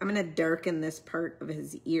darken this part of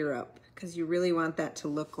his ear up, because you really want that to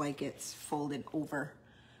look like it's folded over,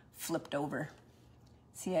 flipped over.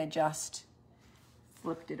 See, I just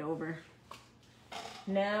flipped it over.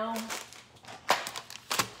 Now,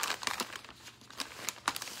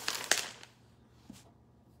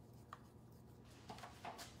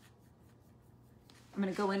 I'm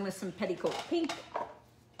gonna go in with some petticoat pink.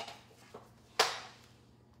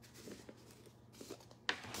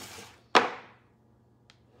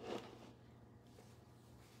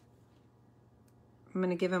 I'm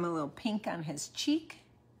gonna give him a little pink on his cheek.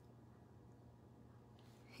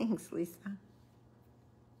 Thanks, Lisa.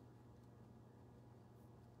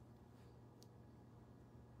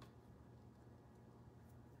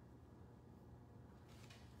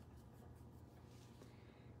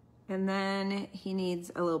 And then he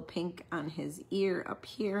needs a little pink on his ear up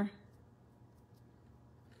here.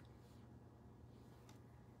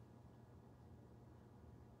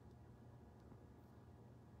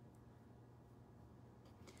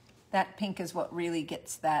 That pink is what really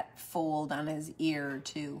gets that fold on his ear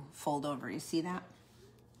to fold over. You see that?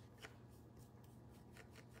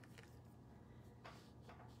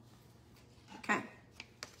 Okay.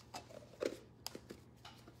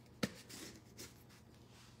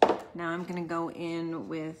 Now I'm gonna go in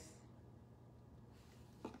with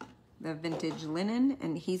the vintage linen,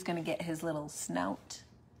 and he's gonna get his little snout.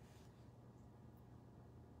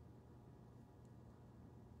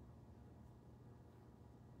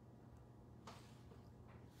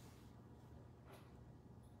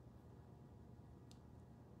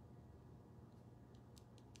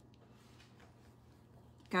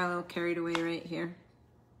 Got a little carried away right here.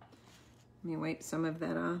 Let me wipe some of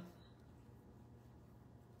that off.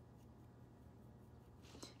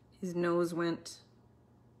 His nose went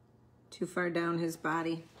too far down his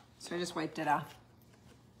body. So I just wiped it off.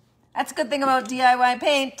 That's a good thing about DIY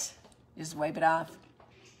paint. You just wipe it off.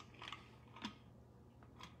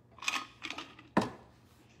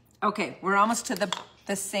 Okay, we're almost to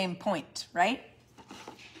the same point, right?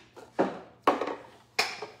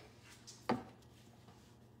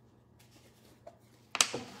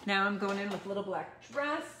 Now I'm going in with Little Black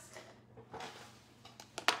Dress.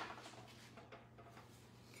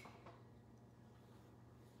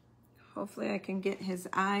 Hopefully I can get his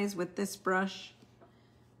eyes with this brush.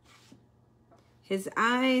 His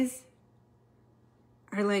eyes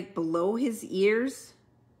are like below his ears.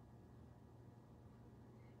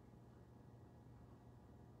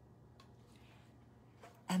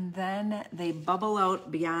 And then they bubble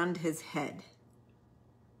out beyond his head.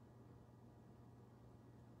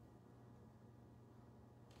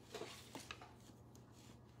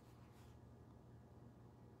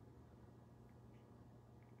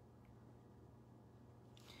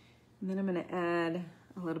 And then I'm going to add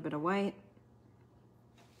a little bit of white.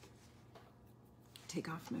 Take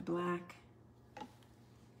off my black.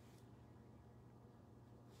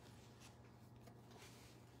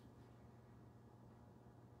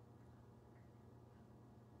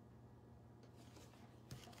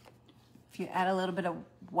 If you add a little bit of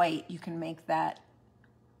white, you can make that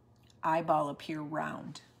eyeball appear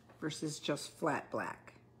round versus just flat black.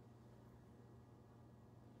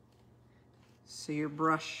 So your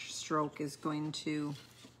brush stroke is going to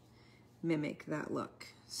mimic that look.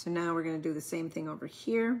 So now we're going to do the same thing over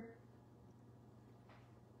here.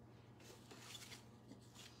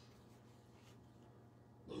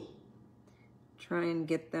 Try and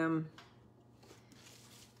get them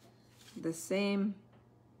the same.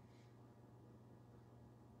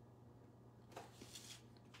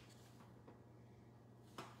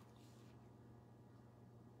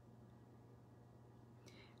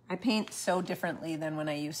 I paint so differently than when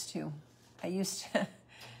I used to. I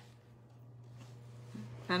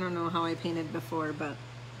don't know how I painted before, but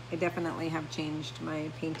I definitely have changed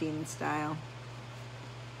my painting style.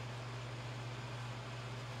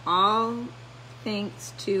 All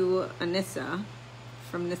thanks to Anissa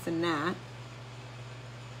from This and That.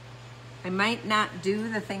 I might not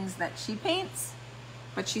do the things that she paints,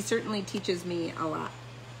 but she certainly teaches me a lot.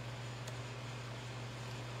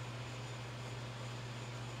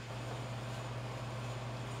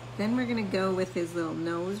 Then we're gonna go with his little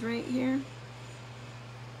nose right here.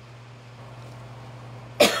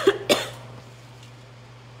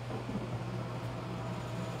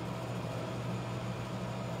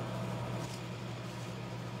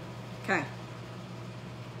 Okay.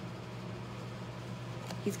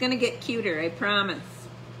 He's gonna get cuter, I promise.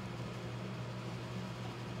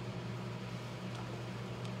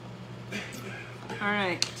 All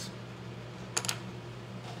right.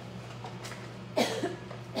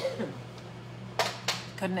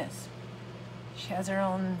 Goodness. She has her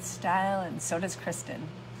own style, and so does Kristen.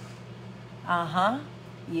 Uh-huh.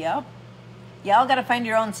 Yep. Y'all gotta find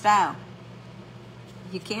your own style.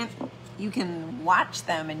 You can watch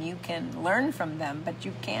them and you can learn from them, but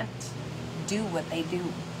you can't do what they do.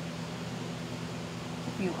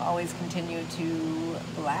 You always continue to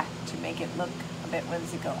black to make it look a bit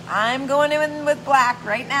whimsical. I'm going in with black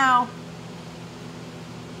right now.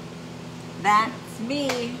 That's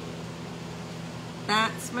me.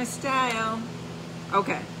 That's my style.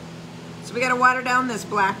 Okay, so we gotta water down this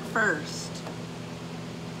black first.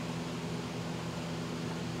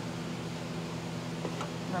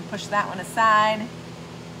 I'm gonna push that one aside.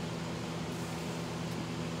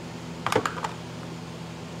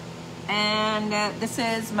 And this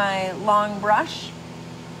is my long brush.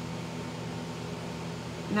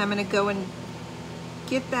 And I'm gonna go and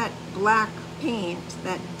get that black paint,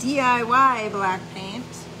 that DIY black paint.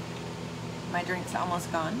 My drink's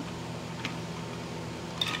almost gone.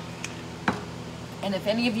 And if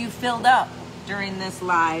any of you filled up during this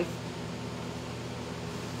live,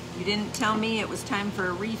 you didn't tell me it was time for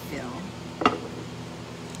a refill.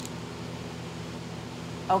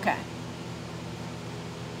 Okay.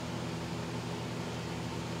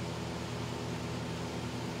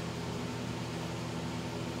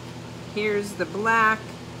 Here's the black.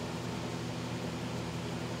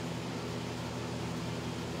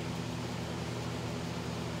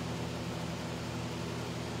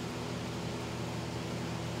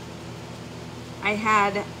 I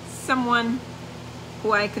had someone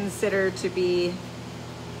who I consider to be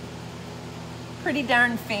pretty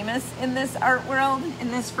darn famous in this art world,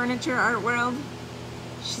 in this furniture art world.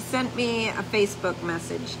 She sent me a Facebook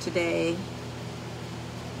message today,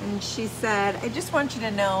 and she said, I just want you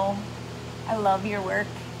to know I love your work.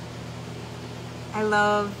 I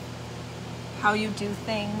love how you do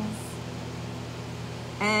things.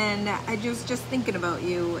 And I was just thinking about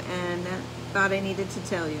you and thought I needed to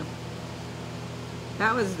tell you.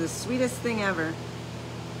 That was the sweetest thing ever.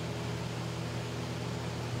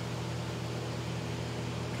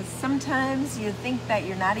 Because sometimes you think that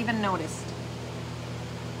you're not even noticed.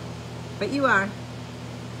 But you are.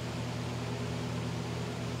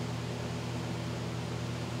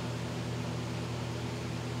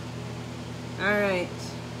 All right.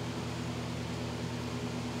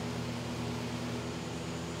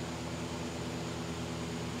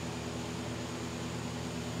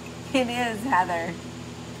 It is, Heather.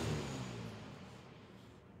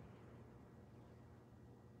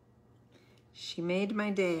 She made my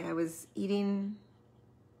day. I was eating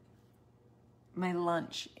my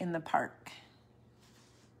lunch in the park,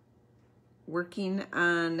 working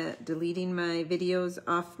on deleting my videos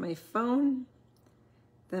off my phone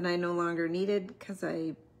that I no longer needed because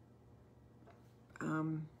I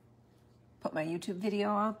put my YouTube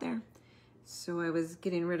video out there. So I was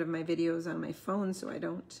getting rid of my videos on my phone so I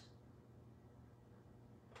don't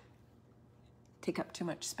take up too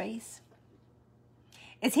much space.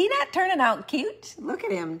 Is he not turning out cute? Look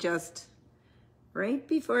at him just right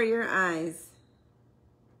before your eyes.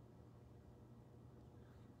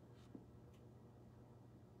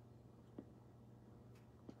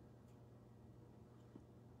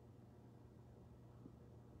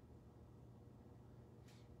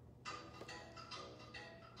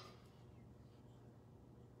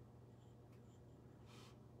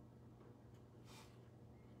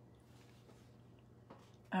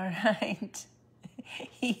 All right.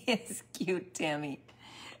 He is cute, Tammy.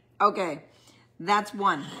 Okay, that's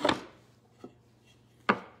one.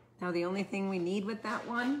 Now the only thing we need with that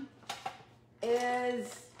one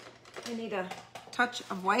is we need a touch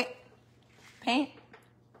of white paint.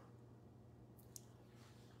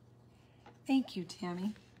 Thank you,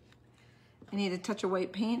 Tammy. I need a touch of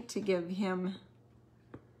white paint to give him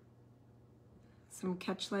some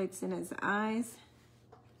catch lights in his eyes.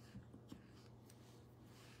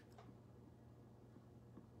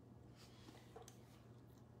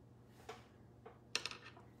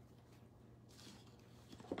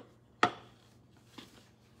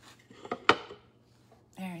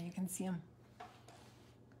 There, you can see them.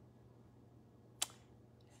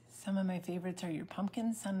 Some of my favorites are your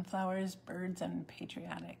pumpkins, sunflowers, birds, and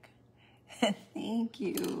patriotic. Thank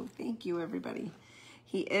you, everybody.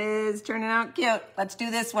 He is turning out cute. Let's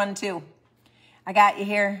do this one too. I got you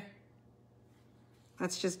here.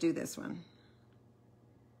 Let's just do this one.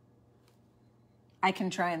 I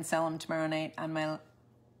can try and sell them tomorrow night on my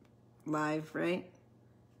live, right?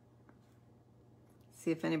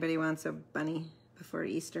 See if anybody wants a bunny before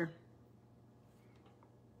Easter.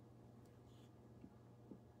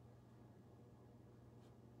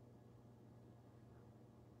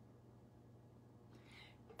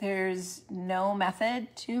 There's no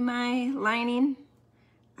method to my lining.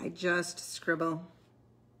 I just scribble.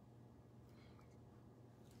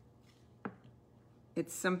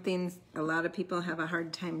 It's something a lot of people have a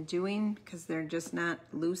hard time doing because they're just not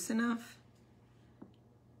loose enough.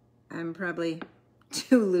 I'm probably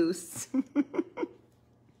too loose.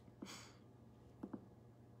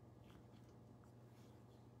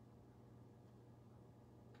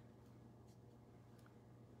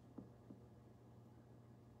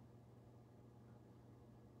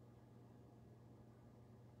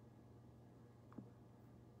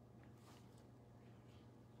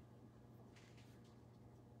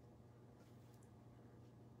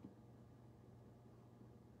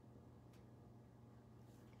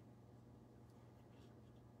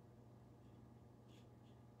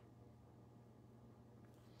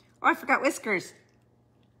 Oh, I forgot whiskers.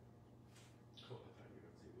 Oh, I thought you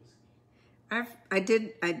were going to say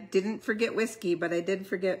whiskey. I didn't forget whiskey, but I did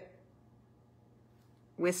forget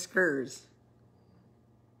whiskers.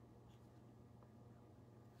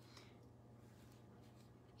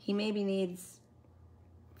 He maybe needs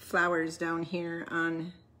flowers down here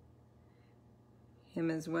on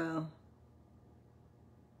him as well.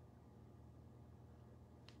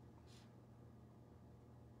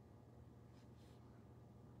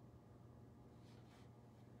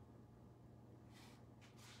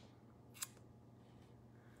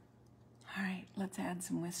 All right, let's add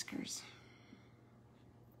some whiskers.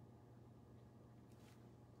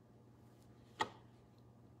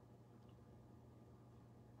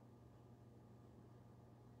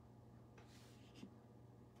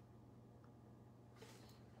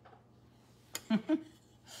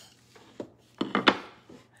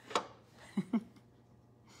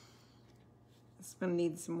 This one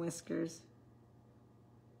needs some whiskers.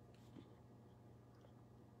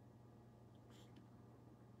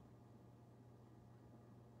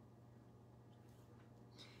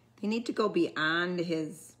 You need to go beyond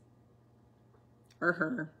his or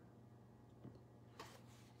her,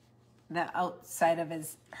 the outside of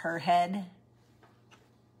her head.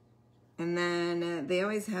 And then they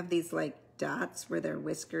always have these like dots where their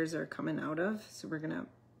whiskers are coming out of. So we're gonna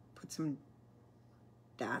put some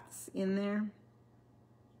dots in there.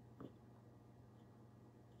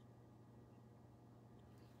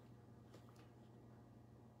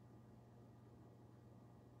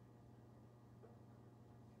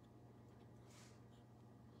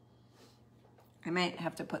 I might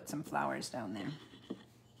have to put some flowers down there.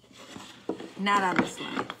 Not on the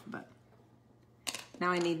slide, but now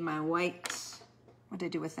I need my white. What did I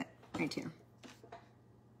do with it? Right here.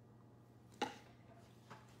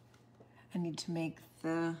 I need to make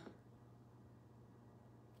the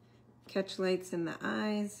catch lights in the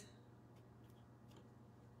eyes.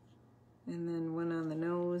 And then one on the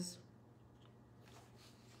nose.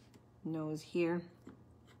 Nose here.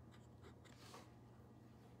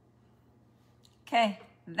 Okay,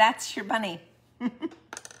 that's your bunny.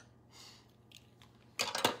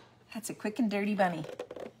 That's a quick and dirty bunny.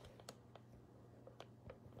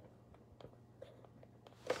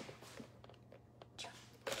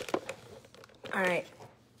 All right.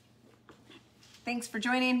 Thanks for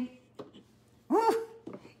joining. Woo,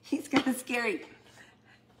 he's kind of scary.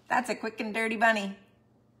 That's a quick and dirty bunny.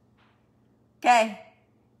 Okay.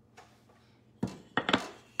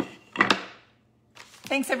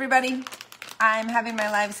 Thanks, everybody. I'm having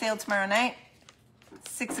my live sale tomorrow night,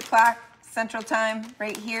 6 o'clock Central Time,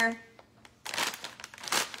 right here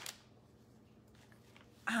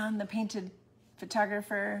on the Painted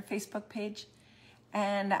Photographer Facebook page.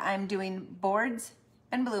 And I'm doing boards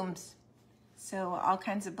and blooms. So all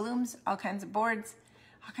kinds of blooms, all kinds of boards,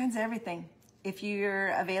 all kinds of everything. If you're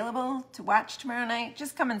available to watch tomorrow night,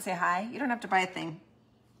 just come and say hi. You don't have to buy a thing.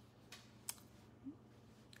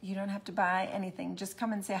 You don't have to buy anything. Just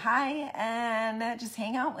come and say hi and just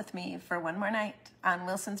hang out with me for one more night on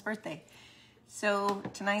Wilson's birthday. So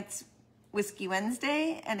tonight's Whiskey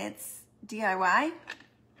Wednesday and it's DIY.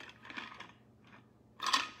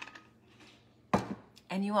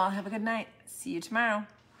 And you all have a good night. See you tomorrow.